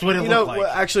time. That's what it You know, looked like.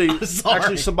 well, I'm sorry.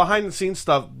 actually, some behind the scenes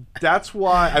stuff. That's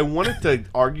why I wanted to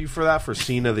argue for that for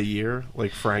Scene of the Year,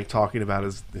 like Frank talking about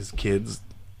his kids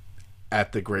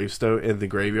at the gravestone in the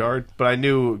graveyard. But I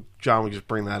knew John would just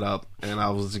bring that up, and I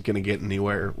wasn't going to get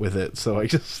anywhere with it, so I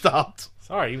just stopped.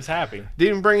 Sorry, he was happy. Didn't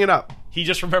even bring it up. He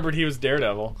just remembered he was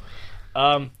Daredevil.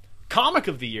 Comic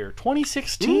of the Year,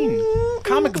 2016.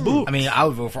 Comic book. I mean, I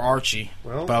would vote for Archie,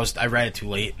 Well- but I read it too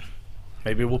late.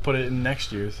 Maybe we'll put it in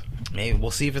next year's. Maybe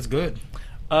we'll see if it's good.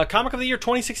 Comic of the Year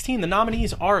 2016. The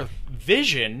nominees are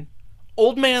Vision,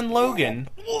 Old Man Logan,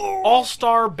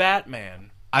 All-Star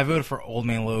Batman. I voted for Old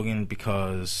Man Logan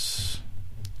because,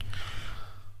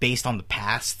 based on the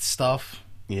past stuff,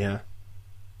 Yeah.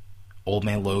 Old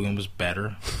Man Logan was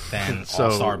better than So-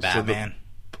 All-Star so the- Batman.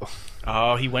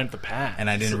 Oh, he went the path. And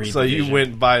I didn't read So the you Vision.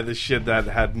 went by the shit that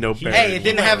had no bearing. Hey, it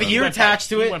didn't have a year went by- attached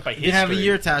to he it. went by It didn't have a history.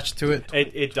 year attached to it.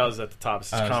 It does at the top. It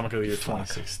says Comic of the Year fuck.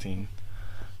 2016.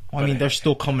 Well, I mean, they're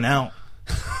still coming out.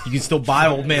 You can still buy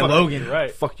Old Man Logan. You're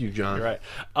right. Fuck you, John. You're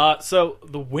right. So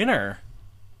the winner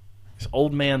is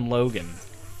Old Man Logan.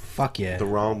 Fuck yeah. The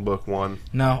wrong book won.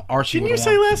 No, Archie Didn't you would've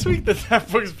say won. last week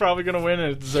that book is probably going to win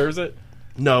and it deserves it?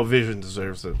 No, Vision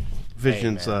deserves it.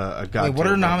 Vision's man. a god. Wait, what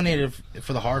are nominated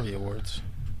for the Harvey Awards?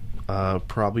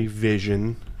 Probably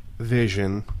Vision,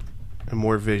 and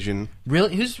more Vision.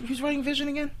 Really? Who's writing Vision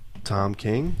again? Tom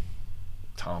King,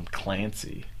 Tom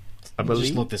Clancy. I Just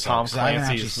believe. look this Tom up. 'Cause I haven't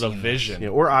Clancy actually is the seen this. Vision. Yeah,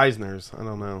 or Eisner's. I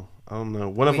don't know. One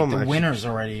of Wait, them. the actually- winners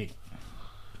already.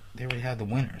 They already had the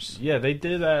winners. Yeah, they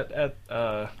did that at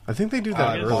I think they do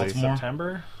that August, early. Baltimore.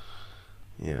 September.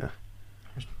 Yeah.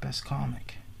 Where's best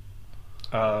comic?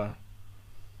 Uh,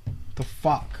 The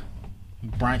fuck?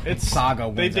 Brian It's Saga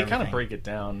they wins kind of everything. break it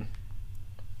down.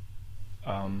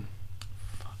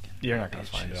 You're not gonna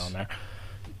find it bitches. on there.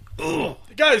 Ugh.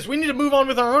 Guys, we need to move on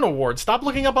with our own awards. Stop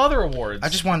looking up other awards. I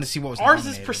just wanted to see what was Ours is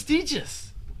nominated.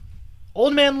 prestigious.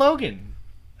 Old Man Logan.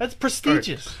 That's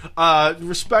prestigious.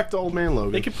 Respect to Old Man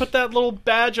Logan. They could put that little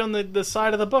badge on the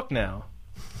side of the book now.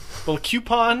 Little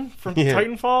coupon from Yeah.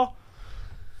 Titanfall. All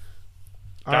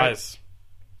right. Guys,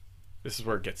 this is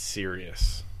where it gets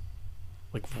serious.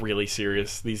 Like, really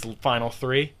serious. These final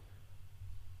 3.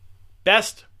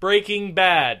 Best Breaking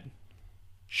Bad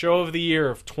Show of the Year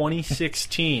of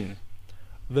 2016.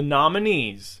 The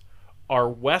nominees are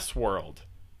Westworld,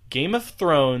 Game of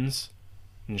Thrones,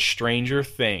 and Stranger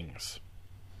Things.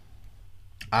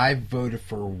 I voted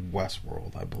for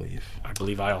Westworld, I believe. I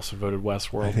believe I also voted I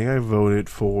Westworld. think I voted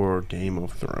for Game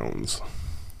of Thrones.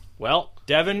 Well,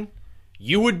 Devin,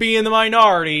 you would be in the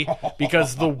minority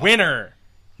because the winner.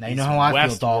 Now you know how I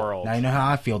feel, dog. Westworld. Now you know how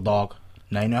I feel, dog.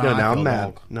 Now you know how Yeah, I now feel, I'm mad.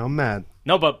 dog. Now I'm mad.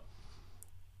 No, but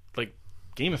like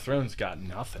Game of Thrones got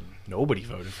nothing. Nobody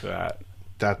voted for that.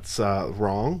 That's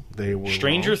wrong. They were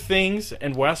Stranger wrong. Things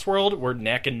and Westworld were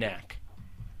neck and neck.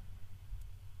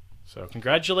 So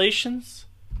congratulations,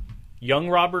 young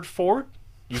Robert Ford.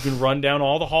 You can run down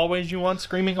all the hallways you want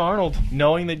screaming Arnold,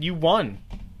 knowing that you won.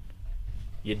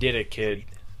 You did it, kid.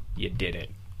 You did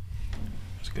it.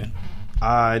 It's good.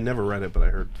 I never read it, but I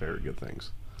heard very good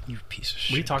things. You piece of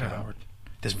shit. What are you talking Howard. about?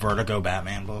 This Vertigo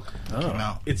Batman book came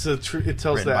out. It tells Written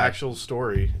the by- actual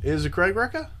story. Is it Greg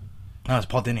Rucka? No, it's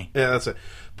Paul Dini. Yeah, that's it.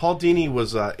 Paul Dini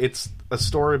was. It's a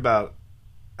story about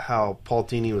how Paul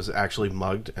Dini was actually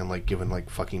mugged and like given like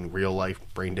fucking real life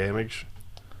brain damage,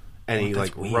 and he that's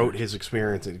like weird. wrote his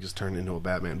experience and it just turned into a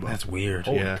Batman book. That's weird.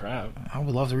 Holy Yeah. crap. I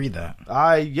would love to read that.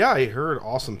 I heard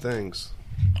awesome things.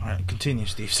 All right, continue,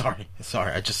 Steve. Sorry,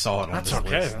 I just saw it on That's this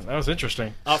okay. list. That was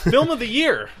interesting. Film of the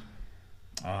year.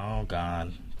 Oh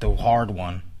God, the hard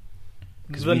one.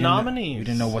 'Cause The we didn't- nominees. We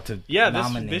didn't know what to Yeah,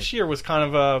 nominate. this year was kind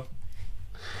of a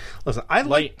Listen, I like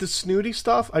Light. the snooty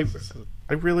stuff. I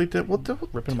really did. We'll do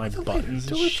ripping my do it buttons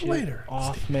later. and Do it shit later.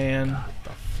 off, man. The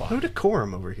fuck? No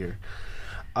decorum over here.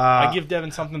 I give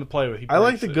Devin something to play with. He I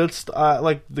like breaks the it. good stuff.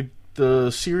 Like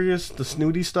the serious, the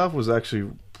snooty stuff was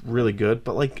actually really good.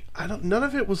 But like, none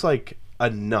of it was like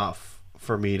enough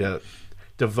for me to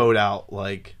vote out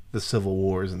like the Civil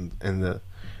Wars and the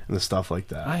stuff like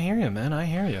that. I hear you, man. I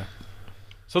hear you.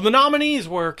 So the nominees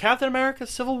were Captain America: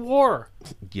 Civil War,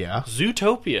 Yeah,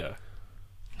 Zootopia,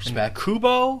 Respect.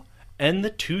 Kubo, and the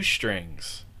Two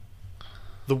Strings.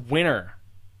 The winner,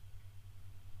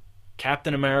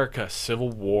 Captain America: Civil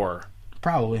War.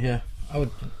 Probably, yeah. I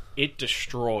would. It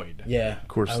destroyed. Yeah, of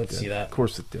course I would it did. see that. Of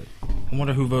course it did. I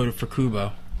wonder who voted for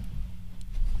Kubo.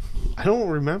 I don't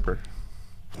remember.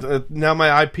 Now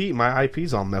my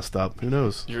IP's all messed up. Who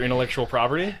knows? Your intellectual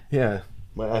property? Yeah,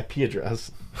 my IP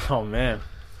address. Oh man,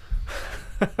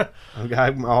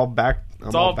 I'm all back.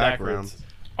 it's all backwards.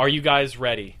 Are you guys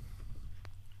ready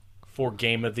for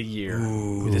Game of the Year?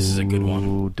 Ooh, this is a good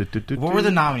one. What were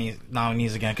the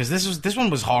nominees again? Because this one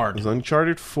was It hard. was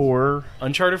Uncharted 4.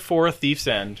 Uncharted 4: A Thief's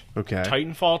End, Okay.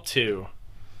 Titanfall 2,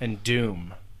 and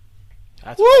Doom.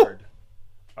 That's Woo! hard.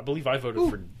 I believe I voted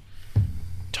for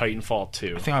Titanfall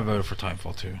 2. I think I voted for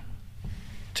Titanfall 2.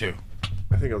 2.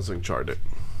 I think it was Uncharted.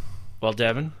 Well,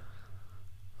 Devin,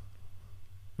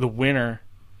 the winner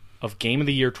of Game of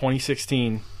the Year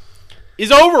 2016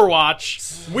 is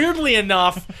Overwatch. Weirdly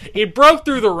enough, it broke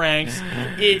through the ranks.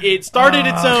 It started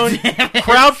its own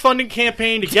crowdfunding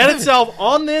campaign to get itself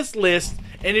on this list,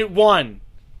 and it won.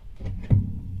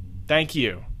 Thank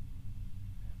you.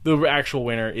 The actual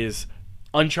winner is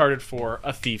Uncharted 4: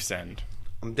 A Thief's End.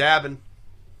 I'm dabbing.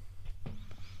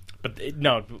 But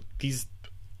no, these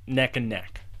neck and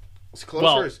neck. It's closer.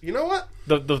 Well- You know what?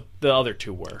 The other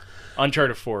two were.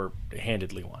 Uncharted 4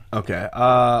 handedly won. Okay.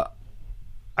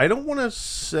 I don't want to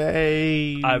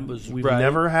say I was we've right,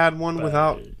 never had one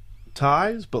without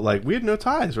ties, but like we had no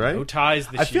ties, right? No ties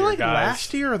this year, I feel like guys.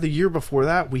 last year or the year before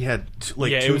that we had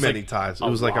Yeah, it too was many like ties. It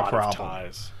was like a lot of problem.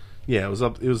 ties. Yeah,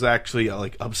 it was actually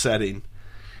like upsetting,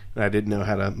 and I didn't know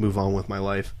how to move on with my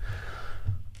life.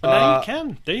 But now you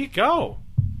can. There you go.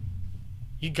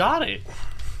 You got it.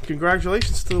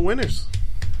 Congratulations to the winners.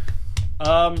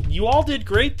 You all did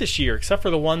great this year, except for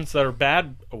the ones that are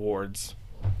bad awards.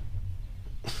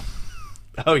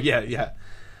 Oh yeah.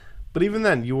 But even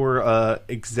then, you were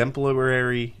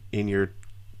exemplary in your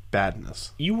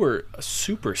badness. You were a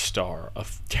superstar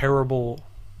of terrible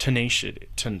tenacity.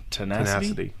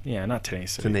 Tenacity. Yeah, not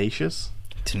tenacity. Tenacious.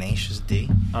 Tenacious D.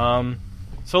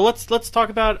 So let's talk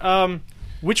about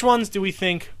which ones do we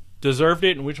think deserved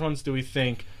it, and which ones do we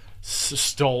think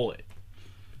stole it.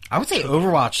 I would say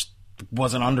Overwatch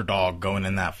was an underdog going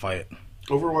in that fight.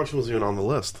 Overwatch wasn't even on the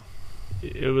list.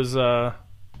 It was an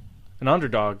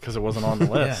underdog because it wasn't on the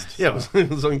list. Yeah, it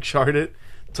was Uncharted,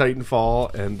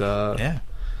 Titanfall, and Yeah.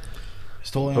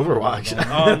 Stolen Overwatch.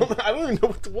 I don't even know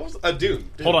what was Doom.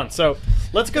 Hold on. So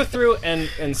let's go through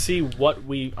and see what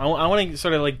we. I want to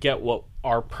sort of like get what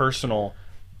our personal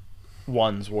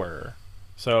ones were.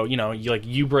 So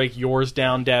you break yours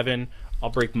down, Devin. I'll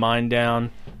break mine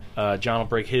down. John will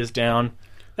break his down.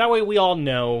 That way we all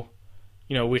know,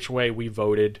 which way we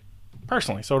voted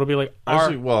personally. So it'll be like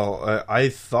Actually, I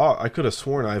thought I could have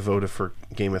sworn I voted for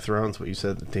Game of Thrones, but you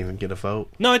said it didn't even get a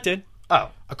vote. No, it did. Oh,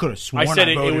 I could have sworn I said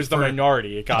it voted was the for-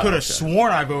 minority. It got I could have it.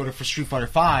 sworn I voted for Street Fighter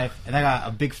 5, and I got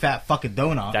a big fat fucking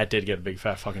donut. That did get a big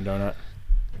fat fucking donut.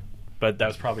 But that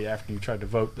was probably after you tried to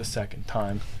vote the second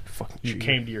time. fucking You cheater.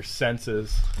 came to your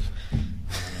senses.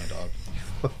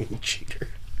 Fucking cheater.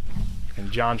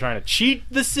 And John trying to cheat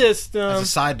the system. As a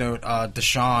side note,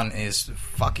 Deshaun is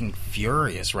fucking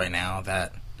furious right now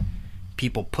that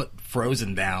people put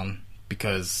Frozen down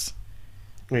because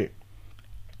Wait,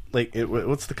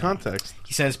 what's the context?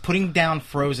 he says putting down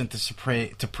Frozen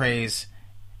to praise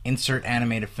insert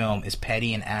animated film is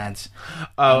petty and adds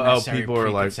Oh, unnecessary people are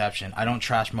like, preconception. I don't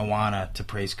trash Moana to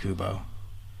praise Kubo.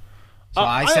 So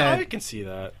I said, I can see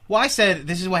that. well, I said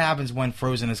this is what happens when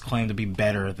Frozen is claimed to be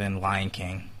better than Lion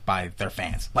King by their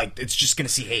fans. Like, it's just going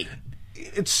to see hate.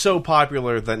 it's so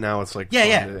popular that now it's like, Yeah, fun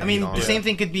yeah. to I mean, hate on the it. same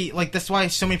thing could be like that's why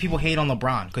so many people hate on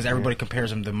LeBron because everybody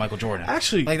compares him to Michael Jordan.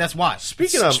 Actually, like that's why.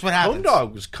 Speaking It's of, just what happens. Home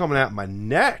Dog was coming at my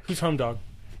neck. Who's home dog?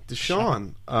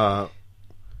 Deshaun,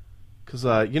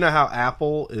 because you know how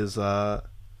Apple is.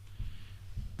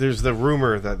 There's the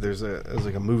rumor that there's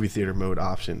like a movie theater mode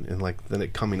option in like the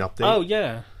coming update. Oh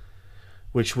yeah.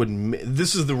 Which would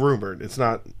this is the rumor. It's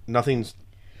not nothing's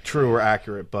true or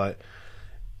accurate, but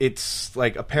it's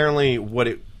like apparently what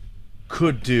it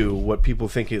could do. What people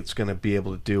think it's going to be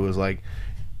able to do is like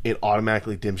it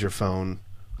automatically dims your phone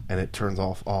and it turns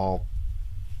off all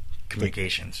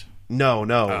Communications. No,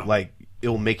 Oh. like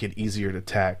it'll make it easier to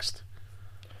text,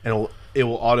 and it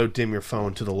will auto dim your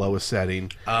phone to the lowest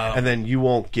setting, and then you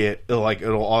won't get it'll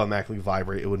automatically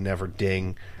vibrate. It would never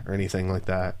ding or anything like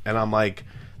that. And I'm like,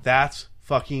 that's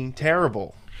fucking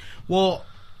terrible. Well,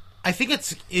 I think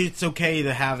it's okay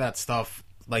to have that stuff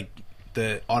like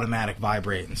the automatic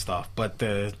vibrate and stuff, but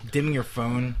the dimming your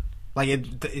phone, like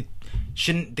it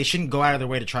shouldn't. They shouldn't go out of their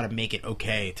way to try to make it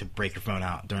okay to break your phone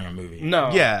out during a movie.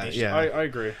 No. Yeah, They should- yeah. I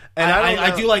agree. And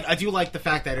I do like the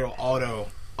fact that it'll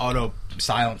auto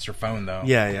silence your phone though.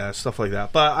 Yeah, stuff like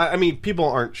that. But I mean, people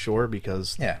aren't sure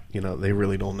because Yeah. they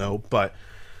really don't know. But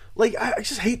like, I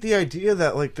just hate the idea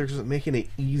that like they're just making it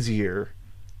easier.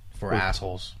 For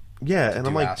assholes. Yeah, and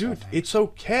I'm do like, asshole dude, things. it's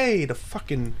okay to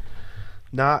fucking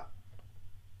not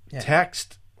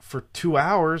text for 2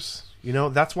 hours.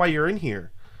 That's why you're in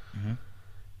here.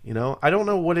 I don't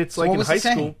know what it's like what in was high he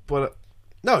saying? school, but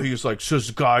no, he was like, says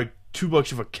the guy too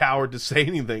much of a coward to say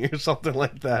anything or something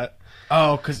like that.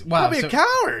 Oh, because wow, I'll be a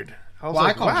coward. I was well,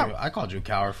 like, wow. I called you a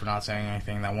coward for not saying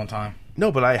anything that one time.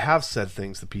 No, but I have said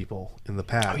things to people in the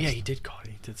past. Oh yeah, he did call it.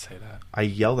 He did say that I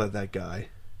yelled at that guy.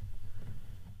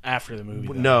 after the movie.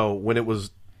 though. No, when it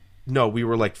was... No, we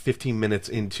were like 15 minutes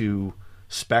into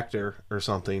Spectre or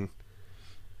something.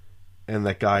 And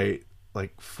that guy,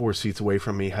 like 4 seats away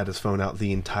from me, had his phone out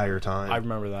the entire time. I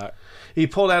remember that. He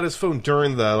pulled out his phone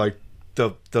during the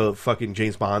fucking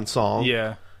James Bond song. Yeah.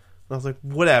 And I was like,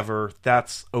 whatever,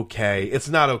 that's okay. It's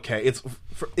not okay.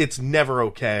 It's never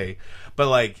okay. But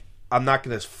like, I'm not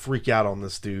gonna freak out on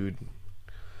this dude.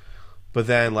 But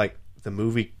then like the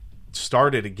movie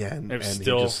started again, and he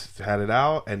just had it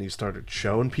out, and he started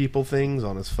showing people things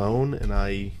on his phone, and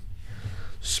I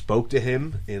spoke to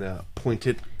him in a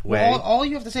pointed way. Well, all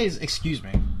you have to say is "excuse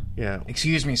me." Yeah,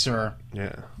 Excuse me, sir.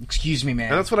 yeah. Excuse me, man.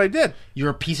 And that's what I did. You're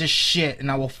a piece of shit, and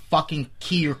I will fucking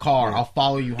key your car. I'll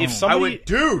follow you home. If somebody, I went,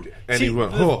 dude, and See, he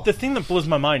went, the, oh. the thing that blows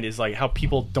my mind is like how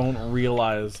people don't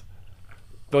realize.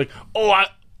 They're like, "Oh,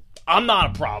 I'm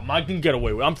not a problem. I can get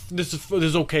away with it. This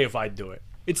is okay if I do it."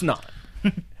 It's not.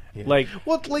 Like,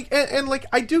 Well, like, and like,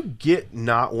 I do get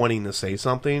not wanting to say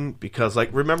something because, like,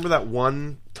 remember that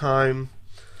one time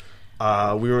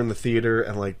we were in the theater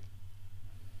and like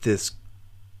this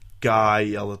guy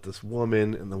yelled at this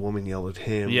woman and the woman yelled at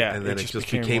him, Yeah, and then it it just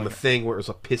just became a like- thing where it was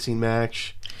a pissing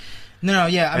match. No,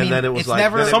 yeah. I And mean, then it was it's like-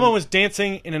 never. then it- someone was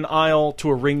dancing in an aisle to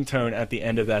a ringtone at the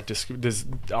end of that this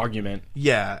argument.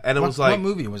 Yeah, and it what, was like what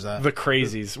movie was that? The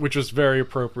Crazies, which was very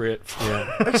appropriate.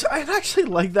 I actually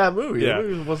liked that movie. Yeah. The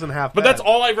movie wasn't half But bad. that's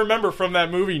all I remember from that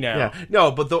movie now. Yeah,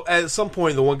 no, but at some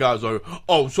point the one guy was like,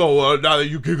 "Oh, so now that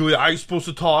you giggly, are you supposed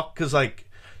to talk?" Because like,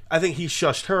 I think he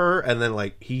shushed her, and then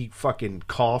like he fucking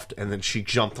coughed, and then she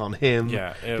jumped on him.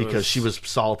 Yeah, it because was- she was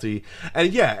salty,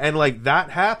 and and like that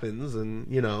happens, and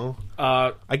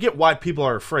I get why people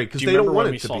are afraid because Do they you don't remember want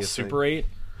when we it to saw be a Super 8?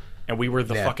 And we were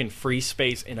the Yeah. fucking free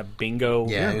space in a bingo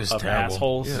Yeah, it was of terrible.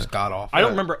 assholes. It was god awful. I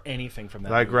don't remember anything from that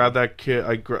thing. I movie. grabbed that kid.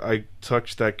 I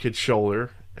touched that kid's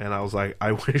shoulder, and I was like,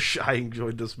 "I wish I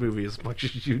enjoyed this movie as much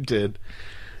as you did,"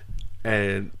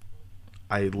 and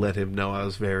I let him know I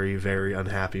was very, very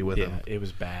unhappy with him. Yeah, it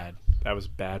was bad. That was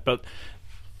bad. But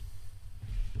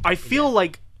I feel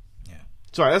like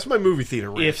Sorry, that's my movie theater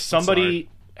rant. if somebody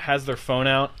has their phone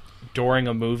out during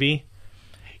a movie,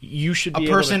 you should be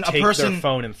able to take their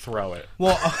phone and throw it.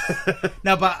 Well,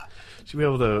 no, but should be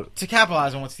able to.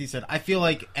 capitalize on what Steve said, I feel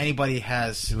like anybody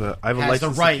has I have a has the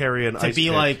license to right carry an to ice be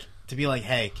pick. like,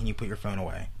 hey, can you put your phone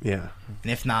away? Yeah.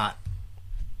 And if not,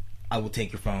 I will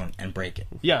take your phone and break it.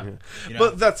 Yeah. You know?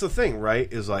 But that's the thing, right?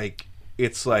 Is like,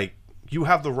 it's like you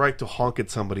have the right to honk at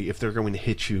somebody if they're going to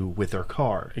hit you with their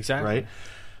car. Exactly. Right?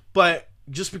 But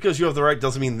just because you have the right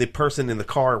doesn't mean the person in the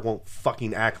car won't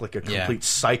fucking act like a complete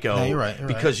psycho No, you're right,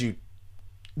 because you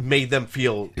made them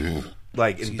feel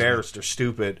like embarrassed or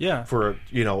stupid for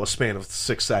a span of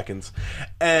 6 seconds.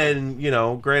 And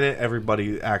granted,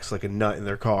 everybody acts like a nut in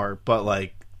their car, but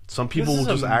like some people will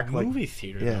just act like movie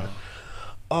theater. Yeah.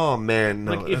 Oh man,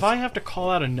 no, like if I have to call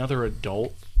out another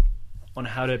adult on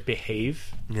how to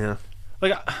behave,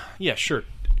 like sure,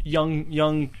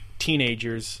 young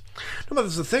teenagers. No, but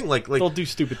that's the thing. Like they'll do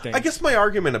stupid things. I guess my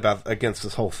argument against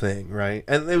this whole thing, right?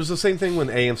 And it was the same thing when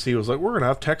AMC was like, "We're going to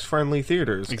have text-friendly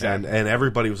theaters," exactly. and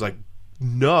everybody was like,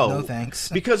 "No, thanks,"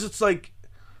 because it's like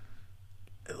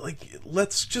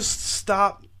let's just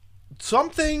stop. Some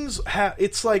things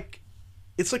it's like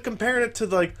comparing it to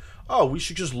like, oh, we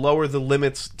should just lower the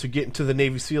limits to get into the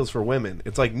Navy SEALs for women.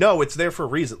 It's like, no, it's there for a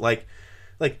reason. Like,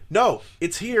 no,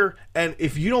 it's here, and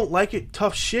if you don't like it,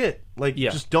 tough shit. Like,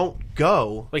 just don't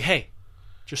go. Like, hey,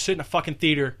 just sit in a fucking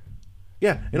theater.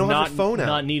 Yeah, and don't have your phone out.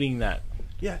 Not needing that.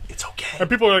 Yeah, it's okay. And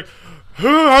people are like,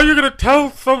 how are you going to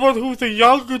tell someone who's a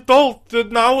young adult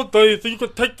that nowadays that you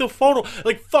can take their photo?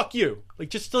 Like, fuck you. Like,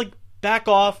 just, like, back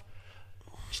off.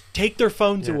 Just take their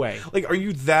phones away. Like, are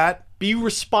you that... Be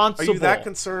responsible. Are you that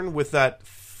concerned with that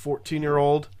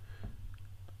 14-year-old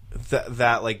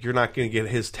that like you're not going to get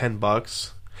his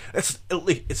 $10? It's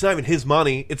not even his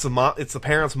money. It's the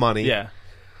parents' money. Yeah.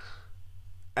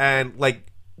 And like,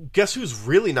 guess who's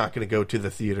really not going to go to the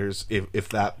theaters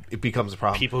if it becomes a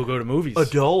problem? People who go to movies.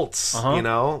 Adults.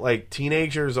 Like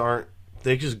teenagers aren't.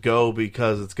 They just go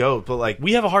because it's go. But like,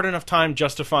 we have a hard enough time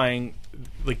justifying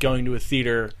like going to a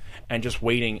theater and just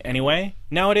waiting anyway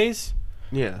nowadays.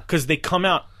 Yeah, because they come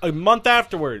out a month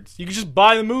afterwards. You can just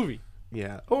buy the movie.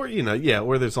 Yeah, or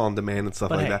or there's on demand and stuff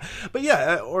that. But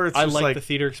yeah, or it's just like the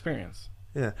theater experience.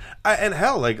 Yeah, and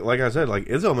hell, like I said, like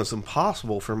it's almost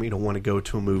impossible for me to want to go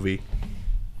to a movie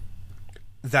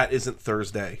that isn't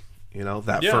Thursday.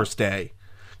 First day,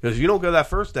 because if you don't go that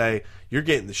first day, you're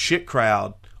getting the shit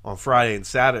crowd on Friday and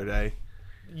Saturday.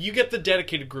 You get the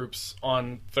dedicated groups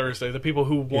on Thursday, the people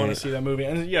who want to see that movie,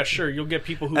 and sure, you'll get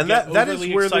people who that is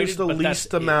where excited, there's the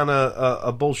least amount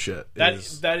of bullshit.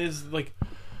 That is like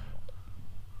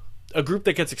a group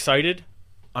that gets excited.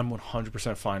 I'm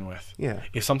 100% fine with. Yeah,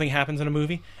 if something happens in a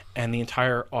movie and the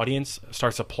entire audience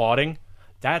starts applauding,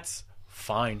 that's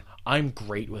fine. I'm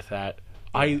great with that.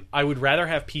 I would rather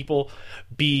have people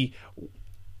be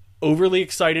overly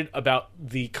excited about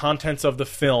the contents of the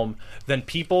film than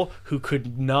people who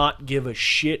could not give a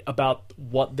shit about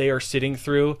what they are sitting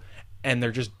through, and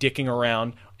they're just dicking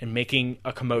around and making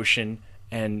a commotion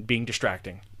and being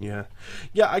distracting. Yeah,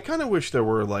 I kind of wish there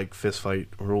were like fistfight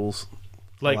rules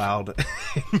allowed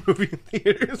in movie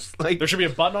theaters. Like, there should be a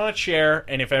button on a chair,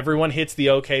 and if everyone hits the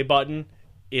OK button,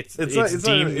 it's deemed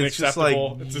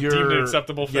unacceptable. It's deemed an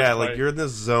acceptable fist fight. Like you're in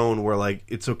this zone where like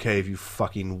it's okay if you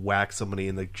fucking whack somebody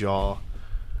in the jaw.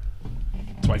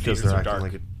 That's why theaters are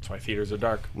dark. That's why theaters are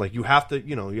dark. Like you have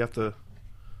to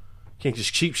can't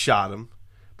just cheap shot them.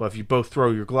 But if you both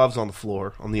throw your gloves on the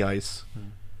floor on the ice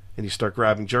and you start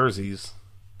grabbing jerseys,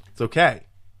 it's okay.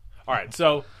 All right,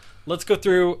 so let's go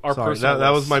through our personal.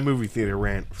 That was my movie theater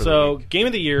rant. For so the week. Game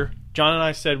of the year. John and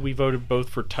I said we voted both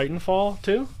for Titanfall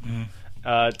too.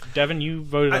 Devin, you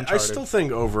voted Uncharted. I still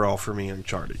think overall for me,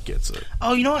 Uncharted gets it.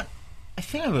 Oh, you know what? I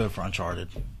think I voted for Uncharted.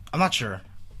 I'm not sure.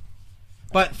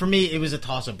 But for me, it was a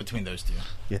toss-up between those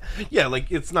two. Yeah.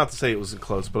 Like it's not to say it wasn't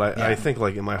close, but I think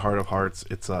like in my heart of hearts,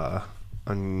 it's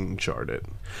Uncharted.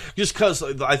 Just because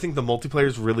I think the multiplayer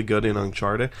is really good in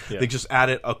Uncharted. Yeah. They just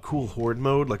added a cool horde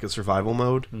mode, like a survival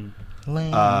mode,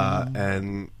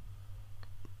 and.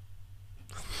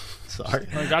 Sorry.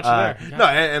 I got you there. No,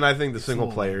 and I think the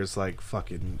single player is like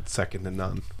fucking second to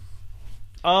none.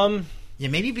 Yeah,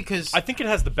 maybe because I think it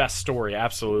has the best story.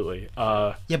 Absolutely.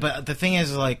 Yeah, but the thing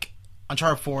is, like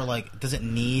Uncharted 4, like, does it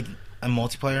need a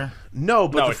multiplayer? No,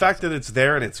 but the fact that it's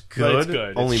there and it's good,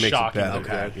 only it's makes shocking. it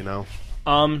better.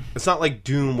 Okay. It's not like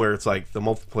Doom where it's like the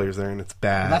multiplayer's there and it's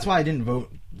bad. And that's why I didn't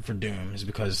vote for Doom, is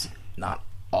because not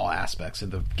all aspects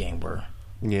of the game were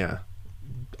 100%.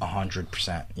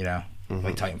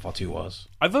 Like Titanfall 2 was.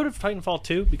 I voted for Titanfall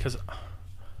 2 because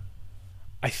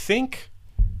I think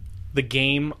the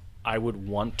game I would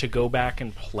want to go back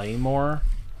and play more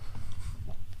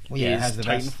is it has the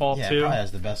Titanfall 2. Yeah, it probably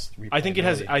has the best replayability.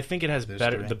 I think it has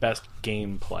the best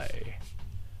gameplay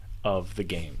of the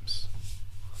games.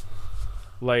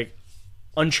 Like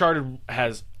Uncharted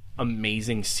has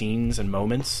amazing scenes and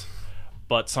moments,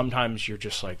 but sometimes you're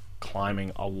just like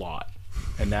climbing a lot.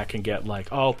 And that can get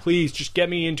like, oh, please, just get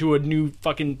me into a new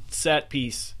fucking set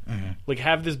piece. Mm-hmm. Like,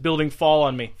 have this building fall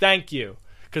on me. Thank you.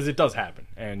 Because it does happen.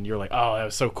 And you're like, oh, that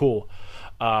was so cool.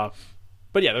 But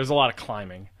yeah, there's a lot of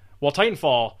climbing. While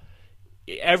Titanfall,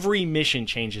 every mission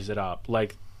changes it up.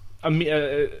 Like,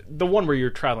 the one where you're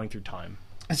traveling through time.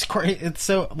 It's great. It's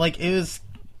so like it was.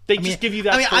 They just give you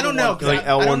that. I mean, I don't know. Like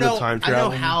I don't L1 know. the time I know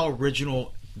travel. how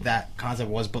original that concept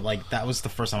was, but like that was the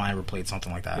first time I ever played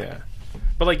something like that. Yeah,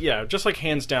 but like just like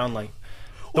hands down, like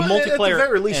the Well, multiplayer. At the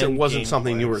very least, it and wasn't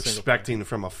something you were single player. expecting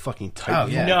from a fucking Titan. Oh,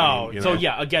 yeah. No, game, you so know?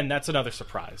 yeah, again, that's another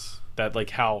surprise that like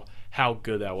how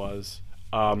good that was.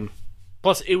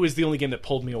 Plus, it was the only game that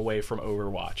pulled me away from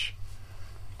Overwatch.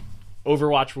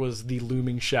 Overwatch was the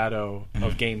looming shadow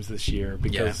of games this year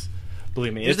because,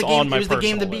 believe me, It was it's the game- on my it was the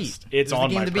personal game to list. beat. It's It was the on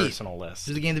game my to beat. personal list. This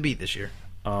is the game to beat this year.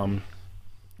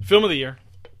 Film of the year: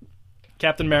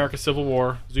 Captain America: Civil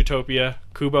War, Zootopia,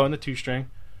 Kubo and the Two String.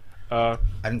 I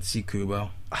didn't see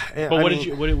Kubo. But what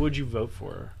did you vote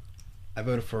for? I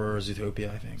voted for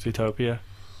Zootopia. I think Zootopia.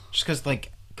 just because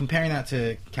like comparing that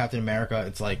to Captain America,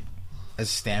 it's like as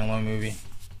a standalone movie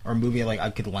or a movie like I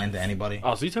could lend to anybody.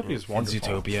 Oh, Zootopia is wonderful.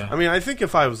 Zootopia. I mean, I think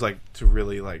if I was like to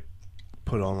really like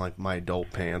put on like my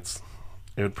adult pants,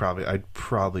 I'd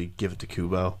probably give it to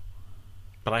Kubo.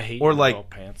 But I hate Or your like- adult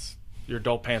pants. Your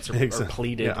adult pants are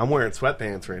pleated. Yeah, I'm wearing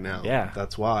sweatpants right now. Yeah.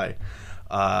 That's why.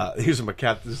 These are my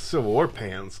Captain Civil War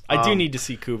pants. I do need to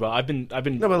see Kubo. I've been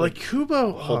No, but like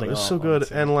Kubo, holding it's off so on good,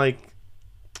 it. and like,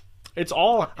 It's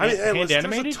all I mean, hand there's a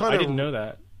animated. ton I of- didn't know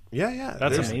that. yeah,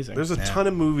 That's there's- amazing. There's a ton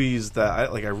of movies that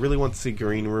I really want to see.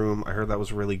 Green Room, I heard that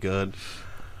was really good.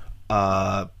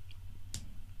 I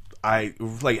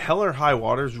like Hell or High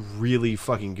Water's really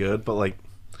fucking good, but like,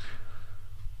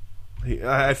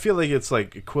 I feel like it's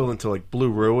like equivalent to like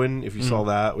Blue Ruin if you saw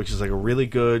that, which is like a really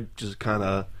good, just kind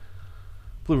of.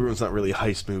 Blue Ruin's not really a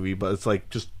heist movie, but it's like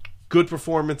just good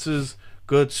performances,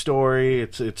 good story.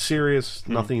 It's serious,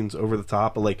 nothing's over the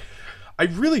top, but like, I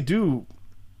really do,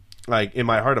 like in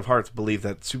my heart of hearts, believe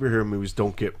that superhero movies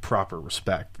don't get proper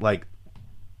respect, like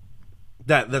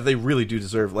that they really do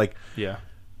deserve. Like, Yeah.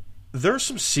 there's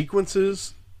some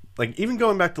sequences, like even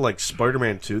going back to like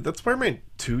Spider-Man 2, that Spider-Man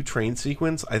 2 train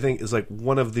sequence I think is like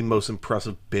one of the most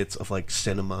impressive bits of like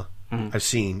cinema I've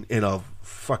seen in a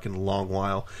fucking long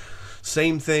while.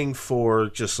 Same thing for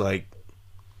just like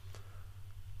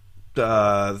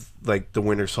the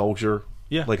Winter Soldier,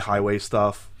 Yeah. like highway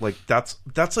stuff. Like that's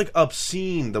like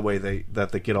obscene the way they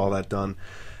get all that done.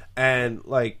 And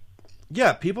like,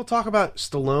 yeah, people talk about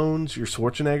Stallone's, your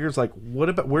Schwarzeneggers. Like,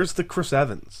 where's the Chris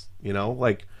Evans? You know,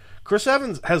 like Chris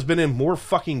Evans has been in more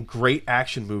fucking great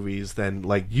action movies than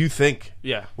like you think.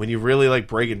 Yeah. When you really like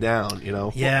break it down, you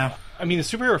know. Yeah. I mean, the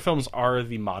superhero films are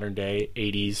the modern day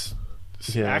 80s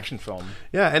Yeah. action film.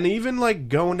 Yeah, and even like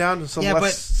going down to some Yeah, less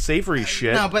but- savory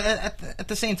shit. No, but at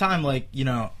the same time, like, you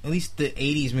know, at least the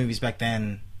 80s movies back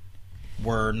then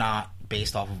were not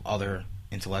based off of other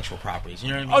intellectual properties. You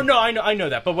know what I mean? Oh no, I know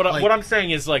that. But what Like- what I'm saying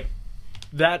is like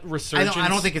that resurgence. I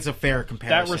don't think it's a fair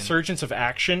comparison. that resurgence of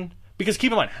action. Because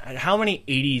keep in mind, how many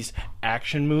 80s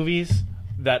action movies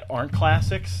that aren't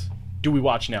classics do we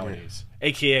watch nowadays?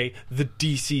 AKA the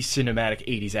DC cinematic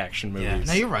 80s action movies. Yeah,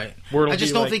 no, you're right. Where it'll I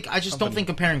just be don't like think. I just don't think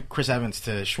comparing Chris Evans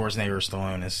to Schwarzenegger or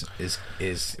Stallone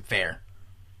is fair.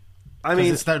 I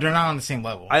mean, They're not on the same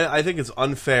level. I think it's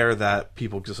unfair that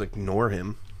people just ignore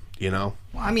him. You know,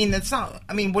 Well, I mean, that's not.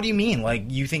 I mean, what do you mean? Like,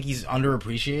 you think he's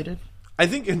underappreciated? I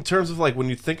think in terms of like when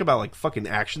you think about like fucking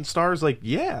action stars, like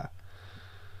yeah,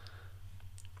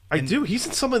 I do. He's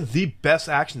in some of the best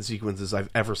action sequences I've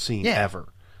ever seen Yeah. ever.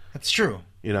 That's true.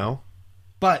 You know,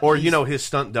 But or he's- you know his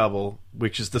stunt double,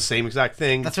 which is the same exact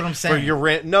thing. That's what I'm For saying. your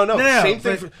No, same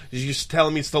thing. but- You're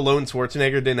telling me Stallone and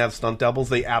Schwarzenegger didn't have stunt doubles?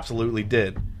 They absolutely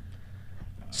did.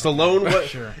 Stallone was.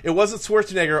 Sure. It wasn't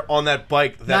Schwarzenegger on that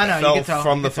bike that No, you fell can tell,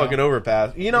 from you the can tell. fucking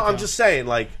overpass. You know, I'm just saying,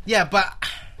 like, Yeah, but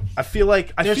I feel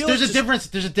like there's a just- difference.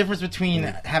 There's a difference between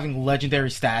having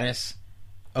legendary status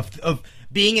of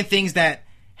being in things that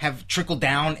have trickled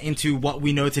down into what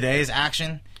we know today as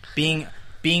action, being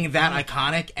that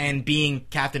iconic, and being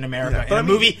Captain America Yeah, but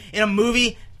in a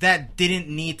movie that didn't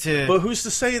need to. But who's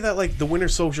to say that like the Winter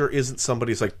Soldier isn't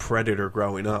somebody's like predator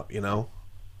growing up? You know,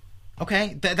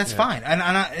 Okay, that's fine. And if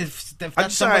I'm that's just saying. I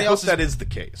somebody hope else's, that is the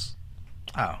case.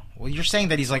 oh well, you're saying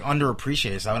that he's like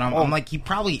underappreciated. So, and I'm like, he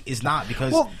probably is not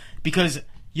because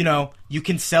you know you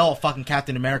can sell a fucking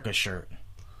Captain America shirt.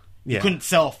 Yeah, You couldn't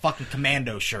sell a fucking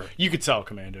Commando shirt. You could sell a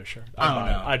Commando shirt. I don't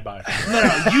know. I'd buy it.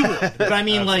 No, you would. But I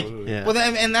mean, like, Absolutely. Yeah. well,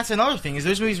 and that's another thing is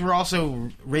those movies were also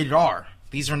rated R.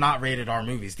 These are not rated R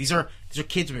movies. These are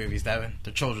kids movies, Devin.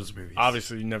 They're children's movies.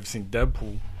 Obviously, you've never seen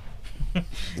Deadpool.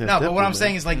 No, but what I'm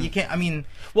saying is like you can't. I mean,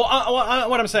 Well,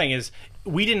 what I'm saying is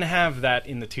we didn't have that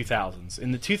in the 2000s.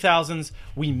 In the 2000s,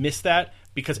 we missed that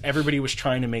because everybody was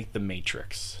trying to make The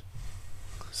Matrix.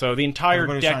 So the entire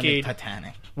Everybody was trying to make decade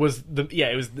Titanic. was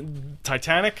it was the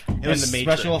Titanic It and was the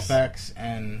Matrix. special effects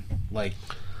and like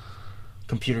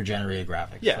computer generated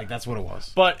graphics. Yeah. Like that's what it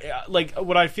was. But like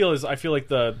what I feel like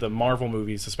the Marvel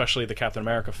movies, especially the Captain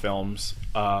America films,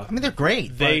 I mean, they're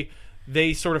great.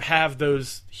 they sort of have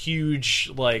those huge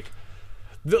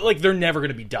they're never going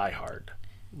to be Die Hard.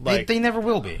 Like they never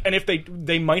will be. and if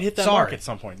they might hit that mark at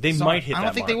some point. They might hit that mark. I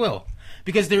don't think they will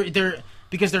because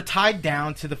they're tied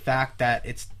down to the fact that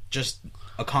it's just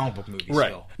a comic book movie. Right.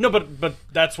 Still. No, but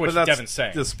that's what Devin's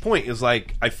saying. This point is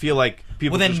like I feel like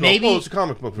people Well, then just maybe go, it's a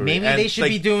comic book movie. Maybe And, they should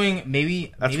like, be doing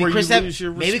maybe where Chris you Evans. lose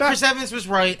your Maybe respect. Chris Evans was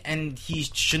right, and he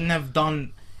shouldn't have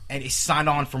done and he signed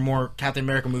on for more Captain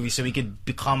America movies so he could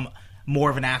become more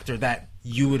of an actor that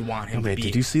you would want him to be.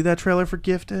 Did you see that trailer for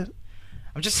Gifted?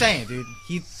 I'm just saying, dude.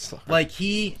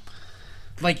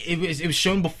 It was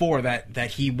shown before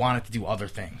that he wanted to do other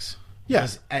things. Yeah.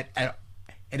 Because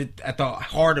at the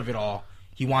heart of it all,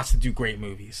 he wants to do great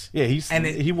movies. Yeah,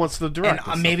 he wants to direct.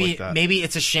 And and maybe stuff like that. maybe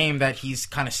it's a shame that he's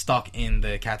kind of stuck in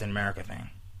the Captain America thing,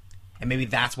 and maybe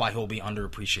that's why he'll be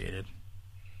underappreciated.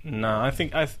 No, I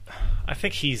think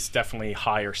he's definitely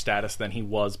higher status than he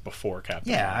was before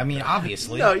Captain. Yeah, I mean,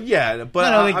 obviously. No, yeah,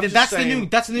 but No, like, I'm just that's saying,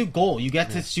 the new goal. You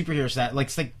get to superhero stat. Like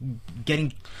it's like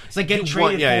getting traded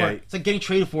for. yeah. It's like getting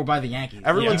traded for by the Yankees.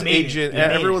 everyone's You made it. agent. You made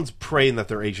it. Everyone's praying that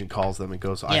their agent calls them and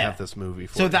goes, "I Yeah. have this movie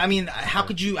for." So you." I mean, how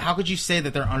could you say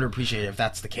that they're underappreciated if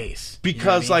that's the case?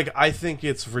 Because You know what I mean? I think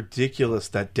it's ridiculous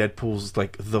that Deadpool's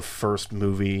like the first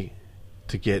movie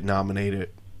to get nominated,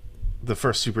 the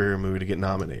first superhero movie to get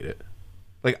nominated.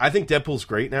 Like, I think Deadpool's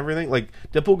great and everything. Like,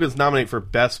 Deadpool gets nominated for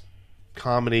best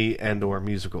comedy and or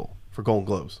musical for Golden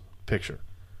Globes picture.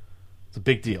 It's a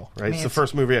big deal, right? It's the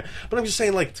first movie. But I'm just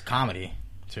saying, like, it's comedy,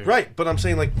 too. right? But I'm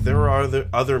saying, like, there are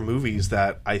other movies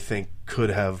that I think could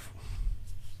have.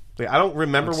 Like, I don't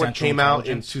remember Like what Central came out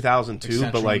in Intelligence? 2002, but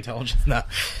Central like, Intelligence?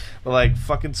 No.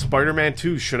 fucking Spider-Man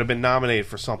 2 should have been nominated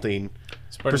for something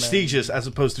prestigious as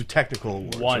opposed to technical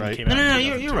awards, One right? came out. No,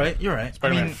 in you're right. You're right.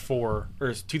 Spider-Man I mean, 4 or 2004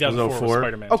 was 2004?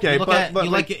 Spider-Man. Okay, you look at but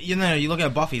you look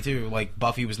at Buffy too. Like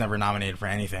Buffy was never nominated for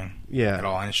anything. Yeah. At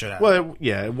all, and it should have. Well,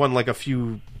 it won like a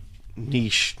few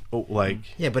niche, like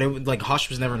Yeah, but like Hush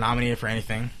was never nominated for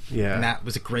anything. Yeah. and that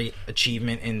was a great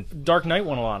achievement. In Dark Knight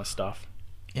won a lot of stuff.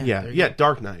 yeah,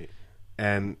 Dark Knight,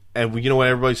 and you know what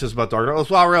everybody says about Dark Knight? It's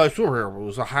not really a superhero. It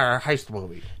was a heist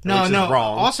movie. No, which is no.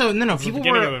 wrong. Also, no. People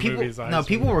beginning were of the movie is a heist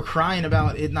people were crying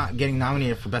about it not getting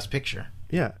nominated for Best Picture.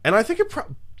 Yeah, and I think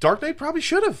Dark Knight probably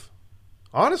should have.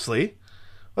 Honestly,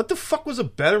 what the fuck was a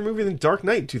better movie than Dark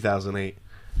Knight in 2008?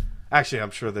 Actually,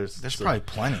 I'm sure there's Probably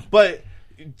plenty. but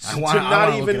I to wanna not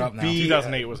look it even up now. be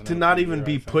 2008 was an to not okay even year,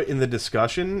 be I think. put in the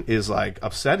discussion is like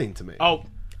upsetting to me. Oh,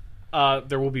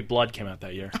 There Will Be Blood came out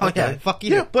that year. Oh yeah, fuck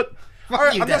you. Yeah, but all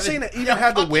right, you, I'm not Devin. saying that even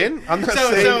had to win. I'm not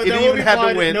So saying There it Will even Be had to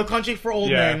Blood, win. No Country for Old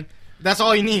Yeah. Men. That's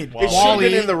all you need. It should have Wall-E,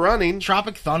 been in the running.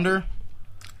 Tropic Thunder.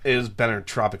 It is better than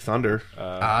Tropic Thunder.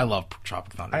 I love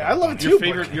Tropic Thunder. I love it too.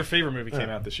 Your favorite movie came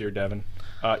out this year, Devin.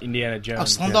 Indiana Oh,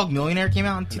 Jones. Slumdog Millionaire came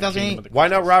out in 2008. Why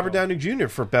not Robert Downey Jr.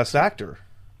 for Best Actor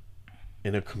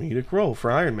in a comedic role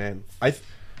for Iron Man?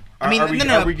 Are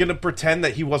we going to pretend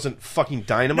that he wasn't fucking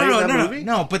dynamite in that movie?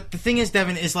 No, but the thing is,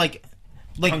 Devin, is like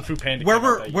Kung Fu Panda where came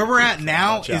out that we're year, at too,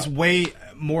 now watch is out. way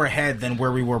more ahead than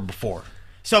where we were before.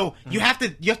 So you have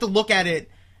to look at it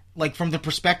like from the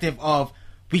perspective of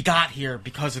we got here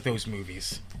because of those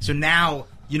movies. So now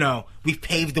we've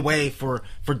paved the way for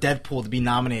Deadpool to be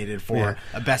nominated for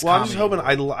a best. Well, I'm comedy.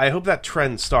 just hoping. I hope that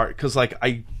trend starts because, like,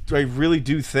 I really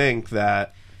do think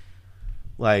that,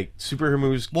 like, superhero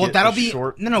movies. Well, get that'll a be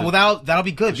short, that'll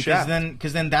be good because shaft.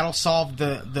 then that'll solve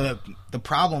the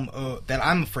problem that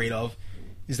I'm afraid of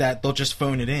is that they'll just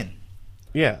phone it in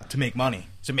yeah. to make money.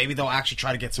 So maybe they'll actually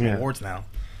try to get some awards now.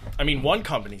 I mean, one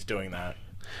company's doing that.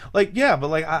 Like, yeah, but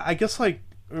like, I guess like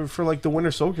for like the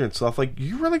Winter Soldier and stuff, like,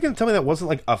 you really gonna tell me that wasn't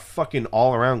like a fucking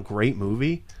all around great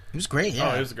movie? It was great.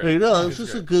 Yeah, Oh, it was great. Like, no, this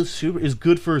is a good is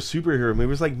good for a superhero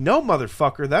movie. It's like, no,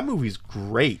 motherfucker, that movie's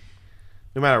great,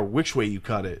 no matter which way you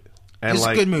cut it. And it's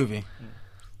like, a good movie.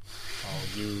 Oh,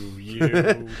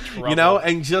 you you know,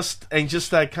 and just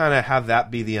that kind of have that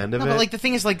be the end of No, it. but like the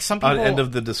thing is, like some people. End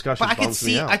of the discussion. But bums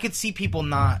me out. I could see people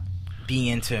not being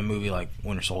into a movie like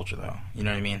Winter Soldier, though. You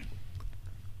know what I mean?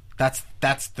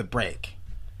 That's the break.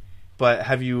 But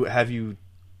have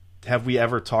we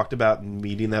ever talked about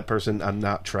meeting that person and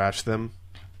not trash them?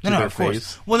 No, their of course.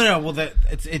 face? Well, no. Well,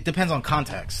 it depends on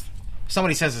context. If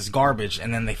somebody says it's garbage,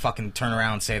 and then they fucking turn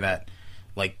around and say that,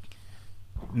 like,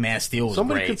 Man of Steel was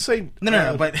Somebody great. could say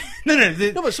No, but no.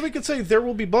 No, but somebody could say There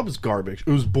Will Be Blood was garbage.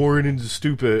 It was boring and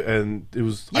stupid, and it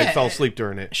was I Yeah, fell asleep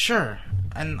during it. Sure,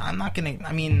 and I'm not gonna.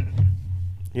 I mean,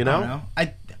 You I know? don't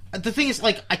know. The thing is,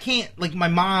 like, I can't, like, my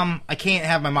mom. I can't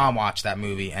have my mom watch that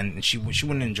movie, and she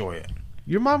wouldn't enjoy it.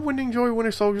 Your mom wouldn't enjoy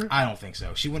Winter Soldier? I don't think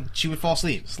so. She would fall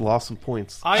asleep. Just lost some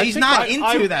points. She's not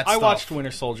into that I stuff. watched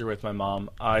Winter Soldier with my mom.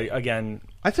 I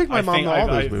take my I mom think to all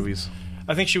those I've- movies.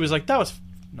 I think she was like, that was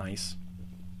nice.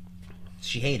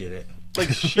 She hated it. Like,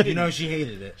 she You know, she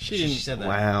hated it. She didn't- said that.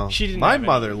 Wow. She didn't My have any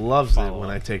mother loves it follow-up. when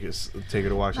I take her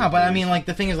to watch No, those but I movies. mean, like,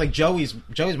 the thing is, like, Joey's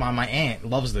mom, my aunt,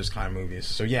 loves those kind of movies.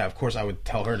 So yeah, of course, I would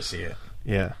tell her to see it.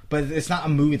 Yeah. But it's not a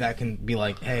movie that can be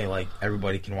like, hey, like,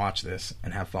 everybody can watch this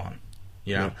and have fun.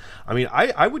 You know? Yeah. I mean,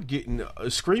 I would get in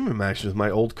screaming matches with my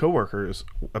old coworkers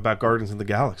about Guardians of the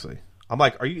Galaxy. I'm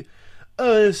like, are you...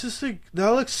 it's just like, that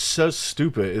looks so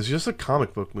stupid. It's just a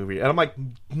comic book movie. And I'm like,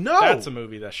 no! That's a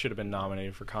movie that should have been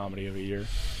nominated for Comedy of the Year.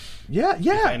 Yeah.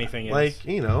 If anything is. Like,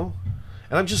 you know...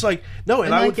 And I'm just like, no,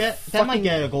 and That I might would get fucking... that might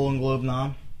get a Golden Globe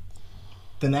nom.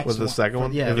 The next Was the one. second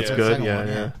one? Yeah, If it's the good, second yeah, one,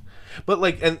 yeah. But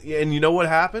like, and you know what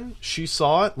happened? She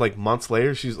saw it like months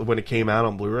later. When it came out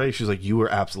on Blu-ray, she's like, "You were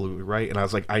absolutely right," and I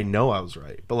was like, "I know I was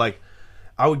right." But like,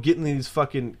 I would get in these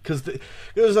fucking because it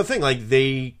was the thing. Like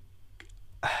they,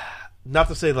 not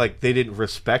to say like they didn't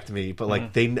respect me, but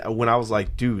like when I was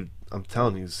like, "Dude, I'm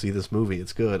telling you, see this movie,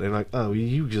 it's good," and like, "Oh,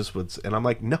 you just would," and I'm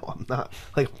like, "No, I'm not."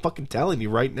 Like, I'm fucking telling you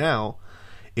right now,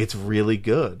 it's really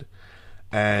good.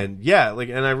 And yeah, like,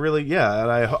 and I really, yeah,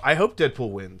 and I hope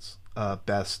Deadpool wins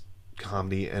best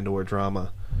comedy and or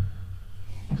drama,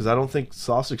 because I don't think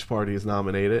Sausage Party is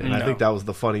nominated, and I No. think that was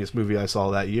the funniest movie I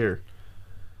saw that year.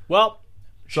 Well,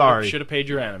 Sorry, should have paid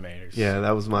your animators. yeah,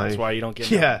 that was my. That's why you don't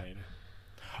get Yeah. nominated.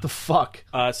 The fuck.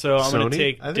 So I'm going Sony? to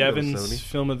take I think it was Devin's Sony.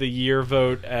 Film of the Year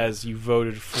vote as you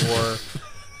voted for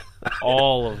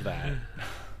all of that.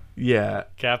 Yeah.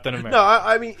 Captain America. No,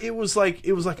 I mean it was like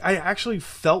I actually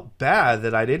felt bad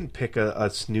that I didn't pick a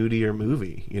snootier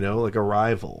movie, you know, like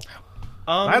Arrival.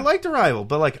 I liked Arrival,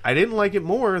 but like I didn't like it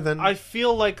more than I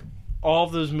feel like all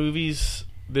of those movies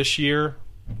this year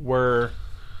were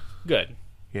good.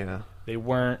 yeah. They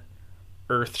weren't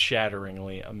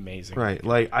earth-shatteringly amazing. Right.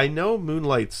 Like I know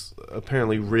Moonlight's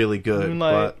apparently really good,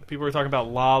 Moonlight, people were talking about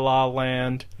La La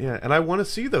Land, but yeah, and I want to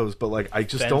see those, but like I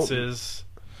just don't. Fences.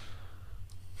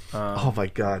 Oh my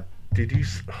god! Did you?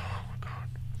 Oh my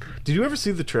god! Did you ever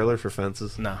see the trailer for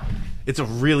Fences? No. It's a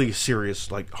really serious,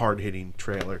 like hard-hitting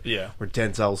trailer. Yeah. Where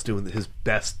Denzel's doing his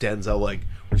best Denzel, like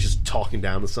where he's just talking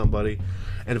down to somebody,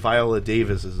 and Viola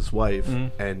Davis is his wife,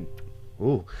 and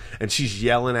she's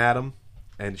yelling at him,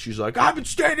 and she's like, "I've been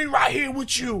standing right here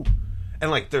with you," and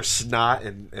like there's snot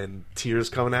and tears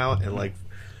coming out, and like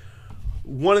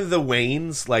one of the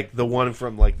Waynes, like the one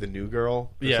from like The New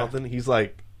Girl or something, he's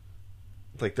like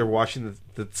they're watching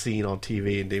the scene on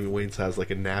TV, and Damon Wayans has like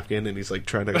a napkin, and he's like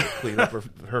trying to clean up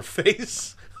her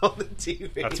face on the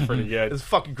TV. That's pretty good. It's a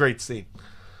fucking great scene.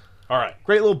 All right.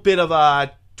 Great little bit of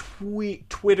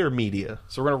Twitter media.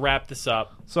 So we're going to wrap this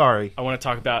up. Sorry. I want to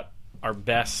talk about our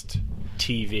best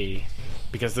TV,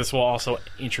 because this will also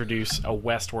introduce a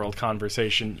Westworld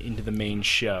conversation into the main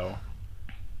show.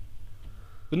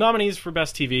 The nominees for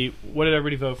best TV, what did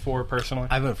everybody vote for personally?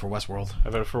 I voted for Westworld. I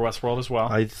voted for Westworld as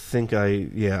well. I think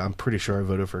I'm pretty sure I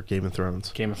voted for Game of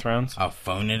Thrones. Game of Thrones. I'll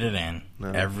phone it in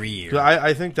every year.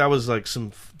 I think that was like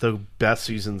the best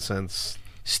season since.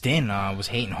 Stin was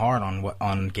hating hard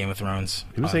on Game of Thrones.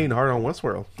 He was hating hard on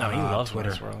Westworld. No, he loves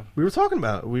Twitter. Westworld. We were talking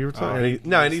about it. We were talking.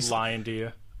 And He's lying to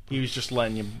you. He was just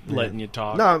letting you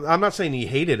talk. No, I'm not saying he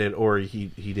hated it or he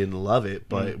didn't love it,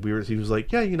 but he was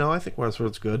like, yeah, I think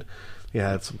Westworld's good. Yeah,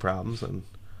 it had some problems, and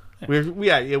we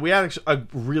had a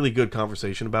really good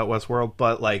conversation about Westworld,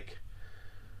 but like,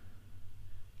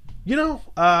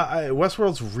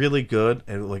 Westworld's really good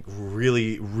and like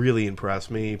really really impressed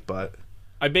me, but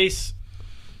I base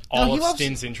all of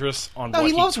Stin's interests on what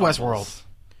he loves calls. Westworld.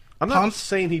 I'm not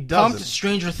saying he doesn't.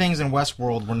 Stranger Things and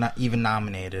Westworld were not even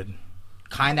nominated.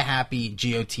 Kinda happy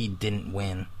GOT didn't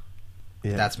win.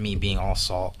 Yeah. That's me being all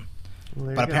salt.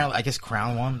 Well, But apparently, I guess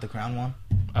Crown won. The Crown won.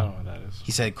 I don't know what that is.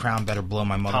 He said Crown better blow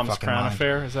my motherfucking Tom's Crown mind.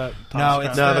 Affair? Is that Tom's No, Crown?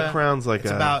 it's No, The Crown's like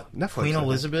it's a about Netflix, Queen I think.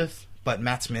 Elizabeth, but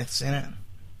Matt Smith's in it.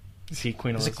 Is he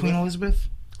Queen Is Elizabeth? it Queen Elizabeth?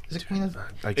 Is it Queen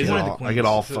Elizabeth? I Is get one of all, the I get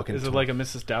all Is it- fucking. Is it like a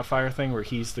Mrs. Doubtfire thing where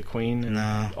he's the queen and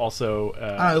No. also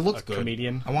it looks a good.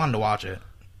 comedian? I wanted to watch it.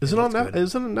 Is it on Netflix?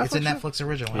 Is it a Netflix? It's a Netflix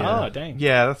original. Oh, dang.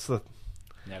 Yeah, that's the.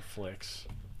 Netflix.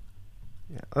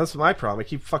 Yeah, that's my problem. I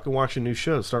keep fucking watching new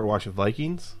shows. Start watching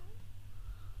Vikings.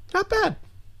 Not bad.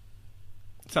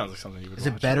 Sounds like something you would Is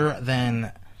watch. it better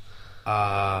than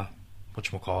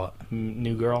whatchamacallit?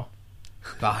 New Girl?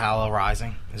 Valhalla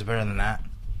Rising? Is it better than that?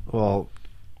 Well,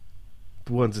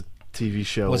 the one's TV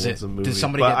show. Was it? A movie. Did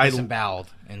somebody But get disemboweled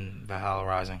in Valhalla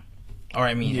Rising? Or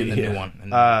I mean, in the new one.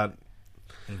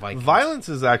 In Vikings. Violence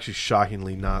is actually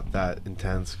shockingly not that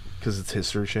intense because it's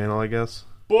History Channel, I guess.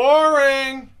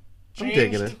 Boring. I'm Change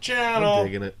digging the it. channel. I'm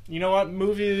digging it. You know what?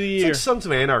 Movie of the It's year. like Sons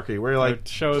of Anarchy, where you're like,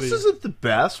 Show this these- isn't the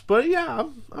best, but yeah,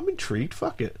 I'm intrigued.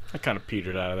 Fuck it. I kind of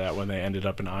petered out of that when they ended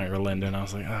up in Ireland, and I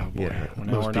was like, oh boy, Yeah, now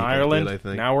most we're in people Ireland. did, I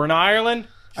think. Now we're in Ireland.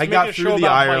 I Just got make a through show the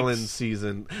about Ireland bikes.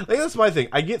 season. Like that's my thing.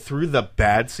 I get through the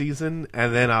bad season,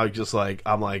 and then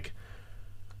I'm like,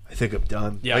 I think I'm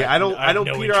done. Yeah, like, I don't have no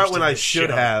peter interest out when in I this should shit.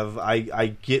 have. I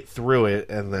get through it,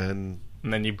 and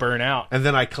then you burn out.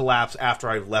 I collapse after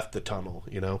I've left the tunnel.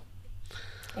 You know.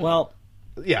 Well,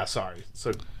 Yeah. Sorry.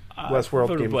 So Westworld,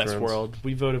 voted Game of Thrones. Westworld.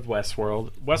 We voted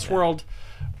Westworld.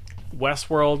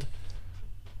 Westworld.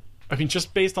 I mean,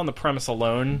 just based on the premise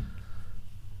alone,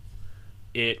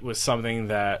 it was something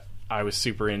that I was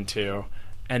super into,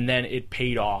 and then it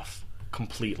paid off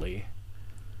completely.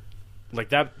 Like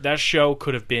that show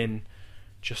could have been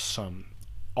just some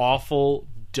awful,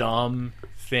 dumb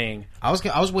thing. I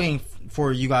was waiting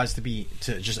for you guys to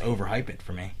just overhype it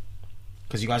for me,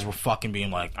 because you guys were fucking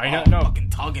being like, I know, oh, no. fucking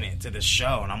tugging it to this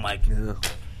show, and I'm like,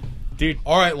 Dude,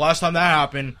 all right, last time that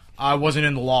happened, I wasn't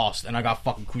in the Lost, and I got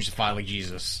fucking crucified like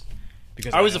Jesus.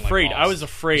 Because I was didn't like afraid. I Lost. was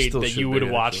afraid Still that should you be, would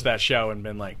have watched actually. that show and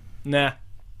been like, nah,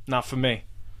 not for me.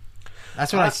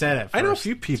 That's what I said at first. I know a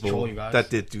few to troll people you guys. that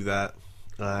did do that.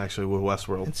 Actually, with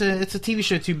Westworld. It's a TV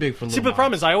show too big for little See, but the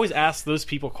problem minds. is I always ask those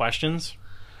people questions,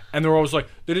 and they're always like,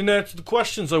 they didn't answer the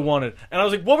questions I wanted. And I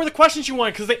was like, what were the questions you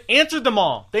wanted? Because they answered them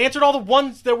all. They answered all the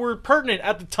ones that were pertinent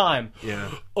at the time. Yeah.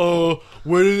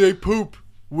 Where did they poop?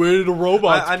 Where did the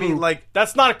robots I mean, poop? like-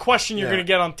 That's not a question you're Yeah. going to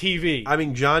get on TV. I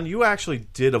mean, John, you actually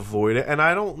did avoid it, and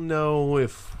I don't know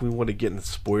if we want to get into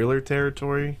spoiler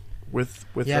territory with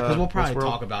Yeah, because we'll probably Westworld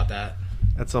talk about that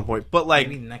at some point. But like,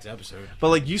 maybe in the next episode.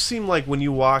 you seem like when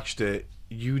you watched it,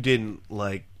 you didn't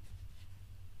like.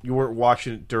 You weren't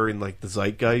watching it during like the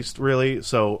zeitgeist, really.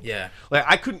 So Yeah.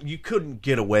 like you couldn't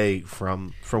get away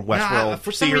from Westworld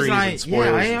for some theories reason and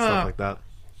spoilers and stuff like that.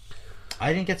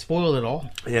 I didn't get spoiled at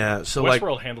all. Yeah, so like,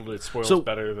 Westworld handled its spoils so-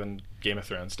 better than Game of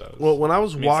Thrones does. well, when I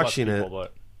was I mean, it's less watching people, it,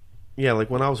 but yeah,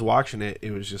 like when I was watching it, it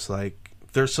was just like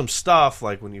there's some stuff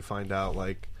like when you find out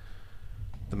like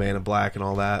the Man in Black and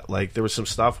all that. Like there was some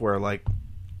stuff where like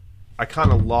I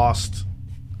kind of lost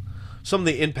some of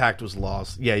the impact was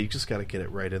lost. Yeah, you just got to get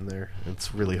it right in there.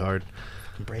 It's really hard.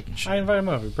 I'm breaking shit. I invite him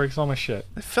over. He breaks all my shit.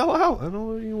 I fell out. I don't know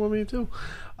what you want me to do.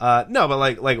 No, but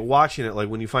like watching it, like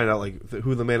when you find out like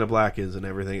who the Man in Black is and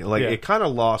everything, like Yeah. it kind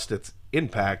of lost its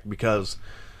impact because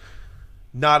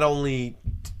not only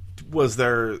was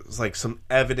there like some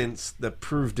evidence that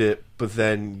proved it, but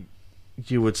then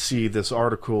you would see this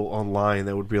article online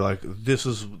that would be like, this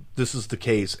is the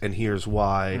case and here's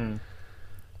why.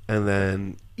 And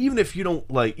then even if you don't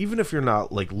like, even if you're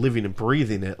not like living and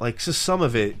breathing it, like just some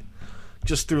of it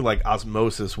just through like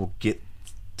osmosis will get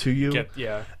to you.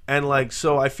 Yeah. And like,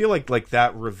 so I feel like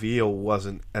that reveal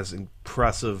wasn't as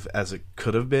impressive as it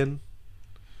could have been.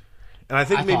 And I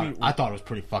think I thought it was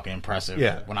pretty fucking impressive.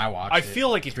 Yeah. When I watched I it. feel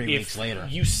like if 3 weeks later.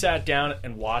 you sat down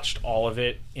and watched all of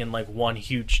it in like one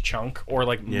huge chunk or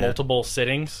like multiple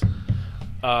sittings,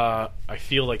 I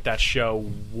feel like that show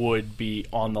would be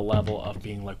on the level of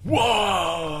being like,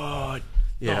 what?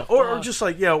 yeah, the or fuck? just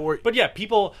like or But yeah,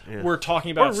 people were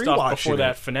talking about Or stuff rewatching before it.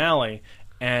 that finale,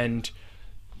 and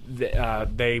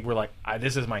they were like,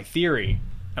 "This is my theory,"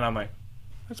 and I'm like,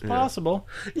 "That's possible."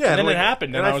 yeah, and then like, it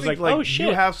happened, and I was think, like, "Oh shit!"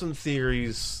 You have some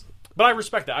theories. But I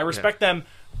respect that. I respect them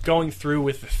going through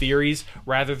with the theories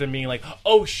rather than being like,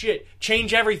 "Oh shit,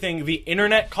 change everything." The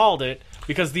internet called it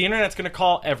because the internet's going to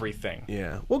call everything.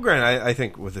 Yeah. Well, granted, I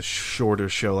think with a shorter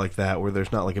show like that, where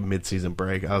there's not like a mid-season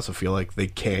break, I also feel like they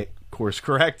can't course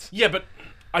correct. Yeah, but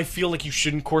I feel like you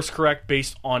shouldn't course correct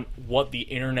based on what the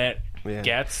internet Yeah.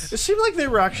 gets. It seemed like they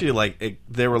were actually like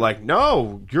they were like,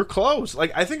 no, you're close.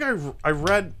 Like I think I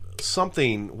read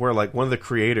something where like one of the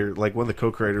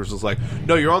co-creators was like,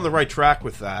 no, you're on the right track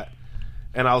with that.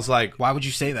 And I was like, Why would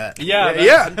you say that? Yeah,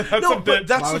 yeah. that's No, a but bit.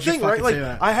 that's Why the would you thing, right? fucking Like say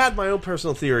that? I had my own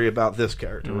personal theory about this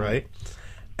character, right?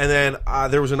 And then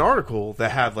there was an article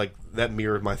that had like that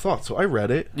mirrored my thoughts, so I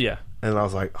read it. Yeah. And I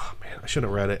was like, oh man, I shouldn't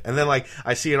have read it. And then like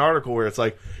I see an article where it's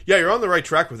like, yeah, you're on the right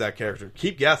track with that character.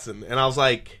 Keep guessing. And I was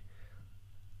like,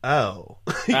 oh,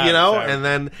 you know. fair. And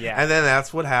then Yeah.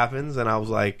 that's what happens. And I was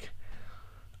like,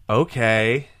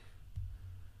 okay.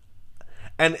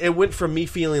 And it went from me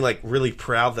feeling like really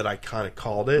proud that I kind of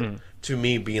called it to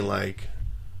me being like,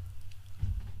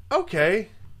 okay,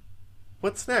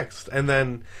 what's next? And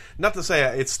then, not to say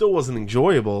it still wasn't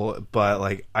enjoyable, but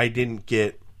like I didn't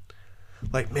get.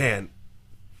 like, man,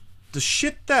 the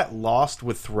shit that Lost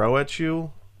would throw at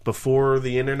you before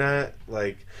the internet,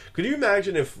 like, could you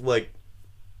imagine if, like,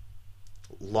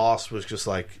 Lost was just,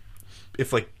 like,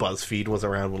 if, like, BuzzFeed was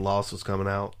around when Lost was coming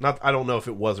out? I don't know if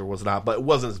it was or was not, but it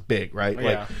wasn't as big, right? Yeah.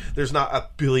 Like, there's not a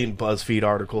billion BuzzFeed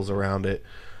articles around it.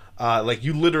 Like,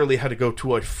 you literally had to go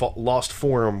to a Lost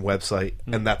forum website,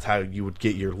 and that's how you would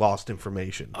get your Lost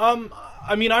information.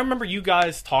 I mean, I remember you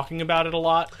guys talking about it a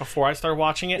lot before I started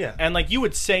watching it, Yeah. and, like, you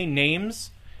would say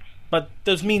names, but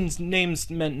those names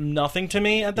meant nothing to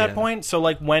me at that Yeah. point. So,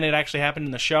 like, when it actually happened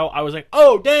in the show, I was like,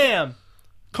 oh, damn!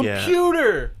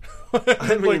 Computer!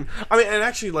 I mean, and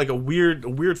actually, like, a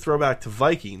weird throwback to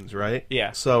Vikings, right?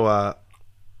 Yeah. So,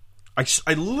 I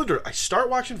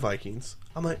start watching Vikings.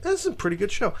 I'm like, this is a pretty good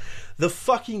show. The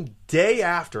fucking day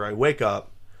after, I wake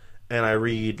up and I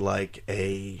read, like,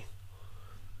 a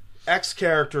X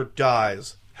character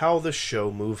dies. How the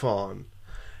show move on?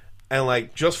 And,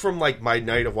 like, just from, like, my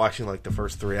night of watching, like, the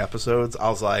first 3 episodes, I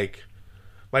was like,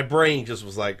 my brain just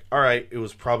was like, all right, it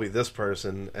was probably this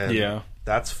person, and Yeah.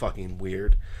 that's fucking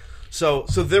weird. So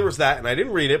there was that, and I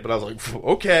didn't read it, but I was like,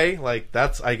 okay, like,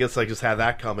 that's, I guess I just had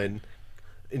that coming.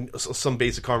 In some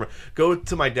basic karma. Go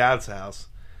to my dad's house.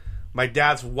 My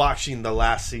dad's watching the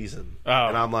last season. Oh.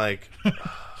 And I'm like...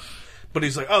 but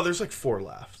he's like, oh, there's like 4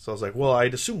 left. So I was like, well,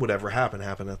 I'd assume whatever happened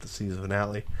at the season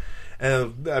finale.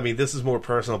 And, I mean, this is more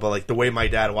personal, but, like, the way my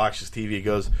dad watches TV, he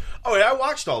goes, oh, yeah, I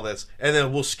watched all this. And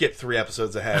then we'll skip 3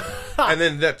 episodes ahead. And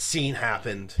then that scene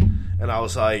happened. And I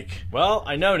was like... Well,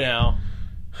 I know now.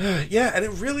 Yeah, and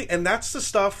it really... And that's the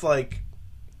stuff, like...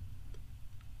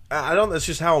 I don't... That's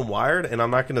just how I'm wired, and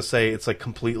I'm not going to say it's, like,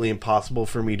 completely impossible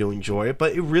for me to enjoy it,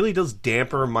 but it really does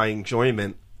damper my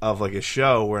enjoyment of, like, a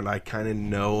show when I kind of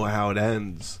know how it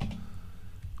ends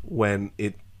when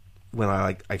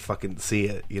I fucking see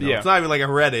it, you know? Yeah. It's not even like I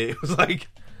read it. It was like,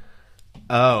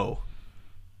 oh,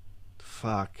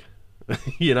 fuck.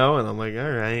 You know? And I'm like,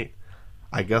 all right,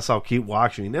 I guess I'll keep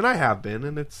watching. And I have been,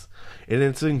 and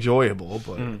it's enjoyable,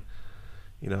 but,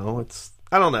 you know, it's...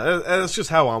 I don't know. It's just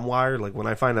how I'm wired. Like, when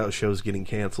I find out a show's getting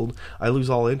canceled, I lose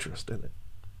all interest in it.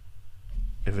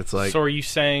 If it's like... So are you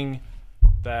saying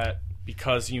that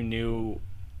because you knew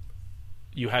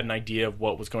you had an idea of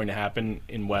what was going to happen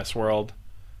in Westworld,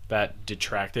 that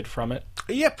detracted from it?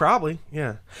 Yeah, probably.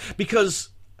 Yeah. Because...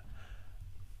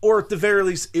 Or at the very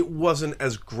least, it wasn't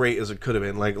as great as it could have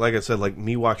been. Like I said, like,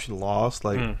 me watching Lost,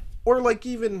 like... Or, like,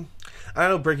 even... I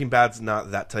know Breaking Bad's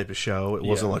not that type of show. It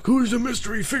wasn't like, who's the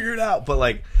mystery, figure it out. But,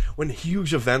 like, when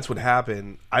huge events would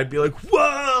happen, I'd be like,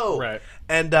 whoa! Right.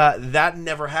 And that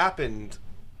never happened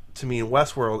to me in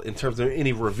Westworld in terms of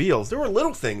any reveals. There were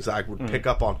little things I would pick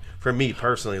up on for me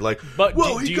personally. Like, but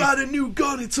whoa, he got a new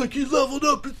gun. It's like he leveled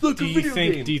up. It's like a video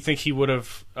game. Do you think he would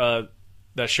have...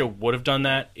 that show would have done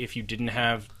that if you didn't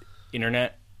have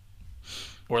internet?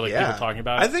 Or, like, people talking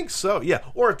about it? I think so, yeah.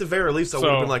 Or at the very least, I would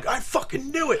have been like, I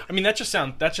fucking knew it! I mean, that just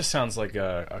sounds like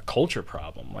a culture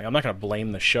problem. Like, I'm not going to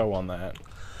blame the show on that.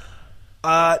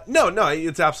 No,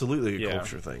 it's absolutely a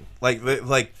culture thing. Like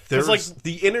there's like,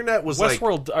 the internet was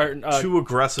Westworld, like too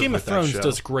aggressive. Game of with that Thrones show.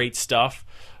 does great stuff,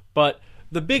 but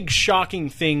the big shocking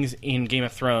things in Game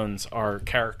of Thrones are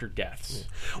character deaths.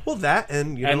 Well, that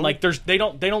and you know, and like they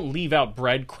don't leave out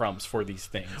breadcrumbs for these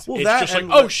things. Well, it's that just like,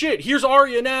 and, oh shit, here's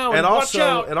Arya now, and watch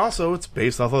out. And also, it's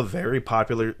based off a very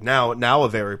popular now a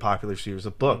very popular series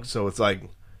of books. So it's like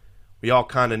we all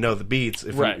kind of know the beats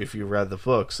if you read the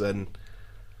books, and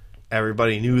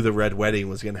everybody knew the Red Wedding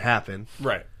was going to happen.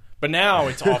 Right, but now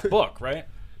it's off book, right?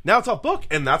 Now it's off book,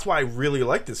 and that's why I really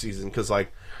like this season because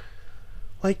like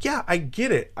yeah, I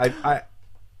get it.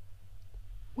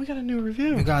 We got a new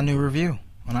review. We got a new review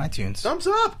on iTunes. Thumbs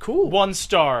up, cool. 1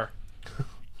 star.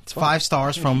 It's 5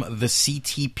 stars from the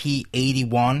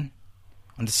CTP81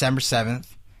 on December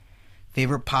 7th.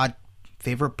 Favorite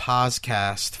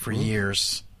podcast for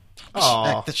years.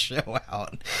 Check the show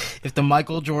out. If the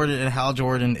Michael Jordan and Hal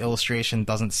Jordan illustration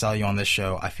doesn't sell you on this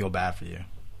show, I feel bad for you.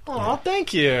 Oh,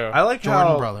 thank you. I like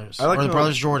Jordan Brothers. Or the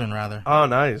Brothers Jordan, rather. Oh,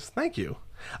 nice. Thank you.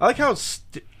 I like how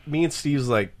me and Steve's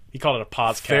like he called it a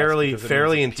podcast.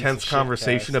 fairly intense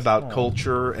conversation about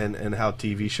culture and how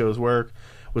TV shows work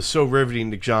was so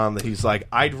riveting to John that he's like,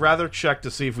 I'd rather check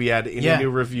to see if we had any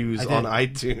new reviews on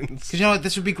iTunes. Because you know what,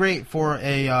 this would be great for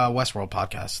a Westworld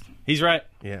podcast. He's right.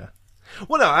 Yeah.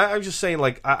 Well, no, I'm just saying,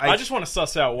 like, I just want to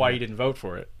suss out why you didn't vote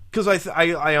for it. Because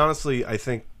I honestly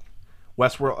think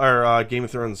Westworld or Game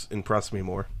of Thrones impressed me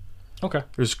more. Okay.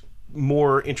 There's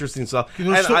more interesting stuff.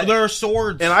 There are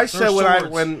swords. And I said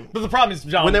but the problem is,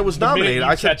 John, when it was nominated,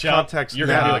 I said catch up, context. You're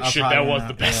gonna be like, shit, that was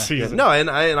the best season. No, and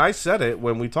I said it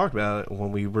when we talked about it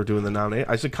when we were doing the nomination.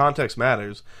 I said context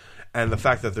matters, And the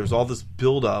fact that there's all this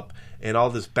build-up and all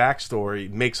this backstory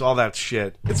makes all that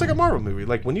shit... It's like a Marvel movie.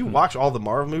 Like, when you watch all the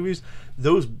Marvel movies,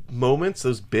 those moments,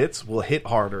 those bits will hit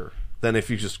harder than if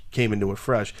you just came into it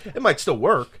fresh. It might still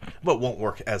work, but won't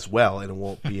work as well, and it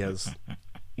won't be as,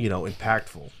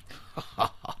 impactful.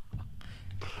 All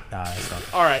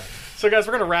right. So, guys,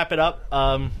 we're going to wrap it up.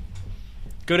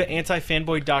 Go to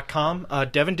antifanboy.com.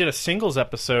 Devin did a singles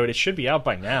episode. It should be out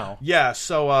by now. Yeah,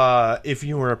 so if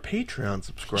you were a Patreon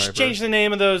subscriber... Just change the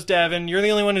name of those, Devin. You're the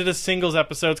only one who does singles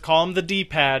episodes. Call them the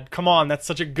D-pad. Come on, that's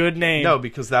such a good name. No,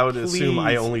 because that would assume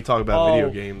I only talk about video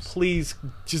games. Please,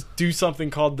 just do something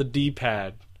called the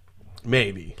D-pad.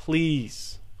 Maybe.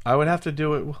 Please. I would have to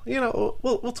do it...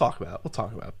 We'll talk about it. We'll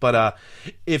talk about it. But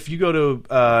if you go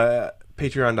to...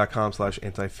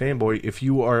 patreon.com/antifanboy. If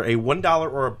you are a $1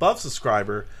 or above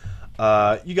subscriber,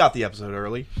 you got the episode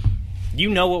early.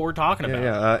 You know what we're talking about.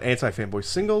 Yeah, Anti-Fanboy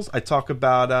Singles. I talk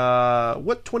about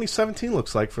what 2017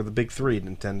 looks like for the big three,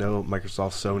 Nintendo,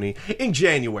 Microsoft, Sony, in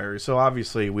January. So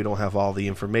obviously we don't have all the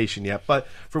information yet, but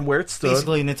from where it stood...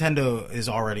 Basically, Nintendo is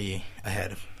already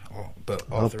ahead of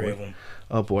all three of them.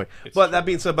 Oh, boy. But that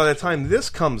being said, by the time this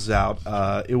comes out,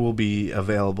 it will be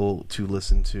available to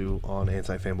listen to on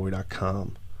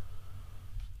antifanboy.com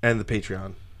and the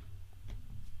Patreon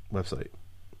website.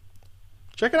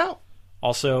 Check it out.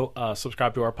 Also,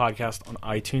 subscribe to our podcast on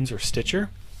iTunes or Stitcher.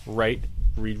 Read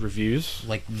reviews.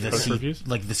 Like the reviews.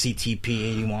 Like the CTP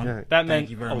 81. Yeah. That meant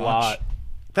a lot.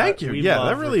 Thank you. Yeah,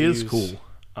 that really reviews. is cool.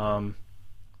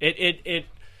 It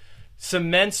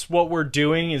cements what we're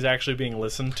doing is actually being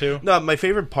listened to. No, my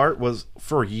favorite part was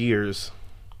for years.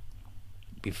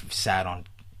 We've sat on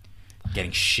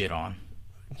getting shit on.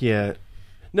 Yeah.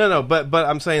 No, but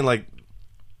I'm saying, like,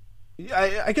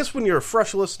 I guess when you're a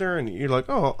fresh listener and you're like,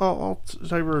 I'll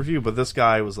type a review, but this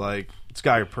guy was like, this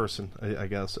guy or person, I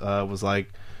guess, was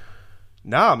like,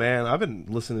 nah, man, I've been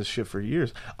listening to this shit for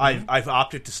years. I've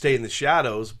opted to stay in the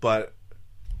shadows, but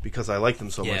because I like them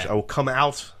so much, I will come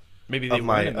out... Maybe they of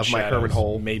my hermit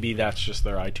hole. Maybe that's just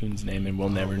their iTunes name, and we'll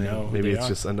never know. Maybe it's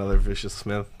just another Vicious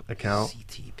Smith account.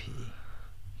 CTP. I'm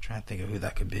trying to think of who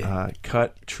that could be.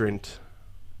 Cut Trent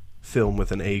Film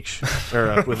with an H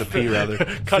or with a P rather.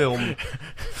 Film.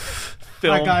 All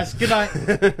right, guys. Good night.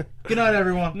 Good night,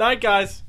 everyone. Night, guys.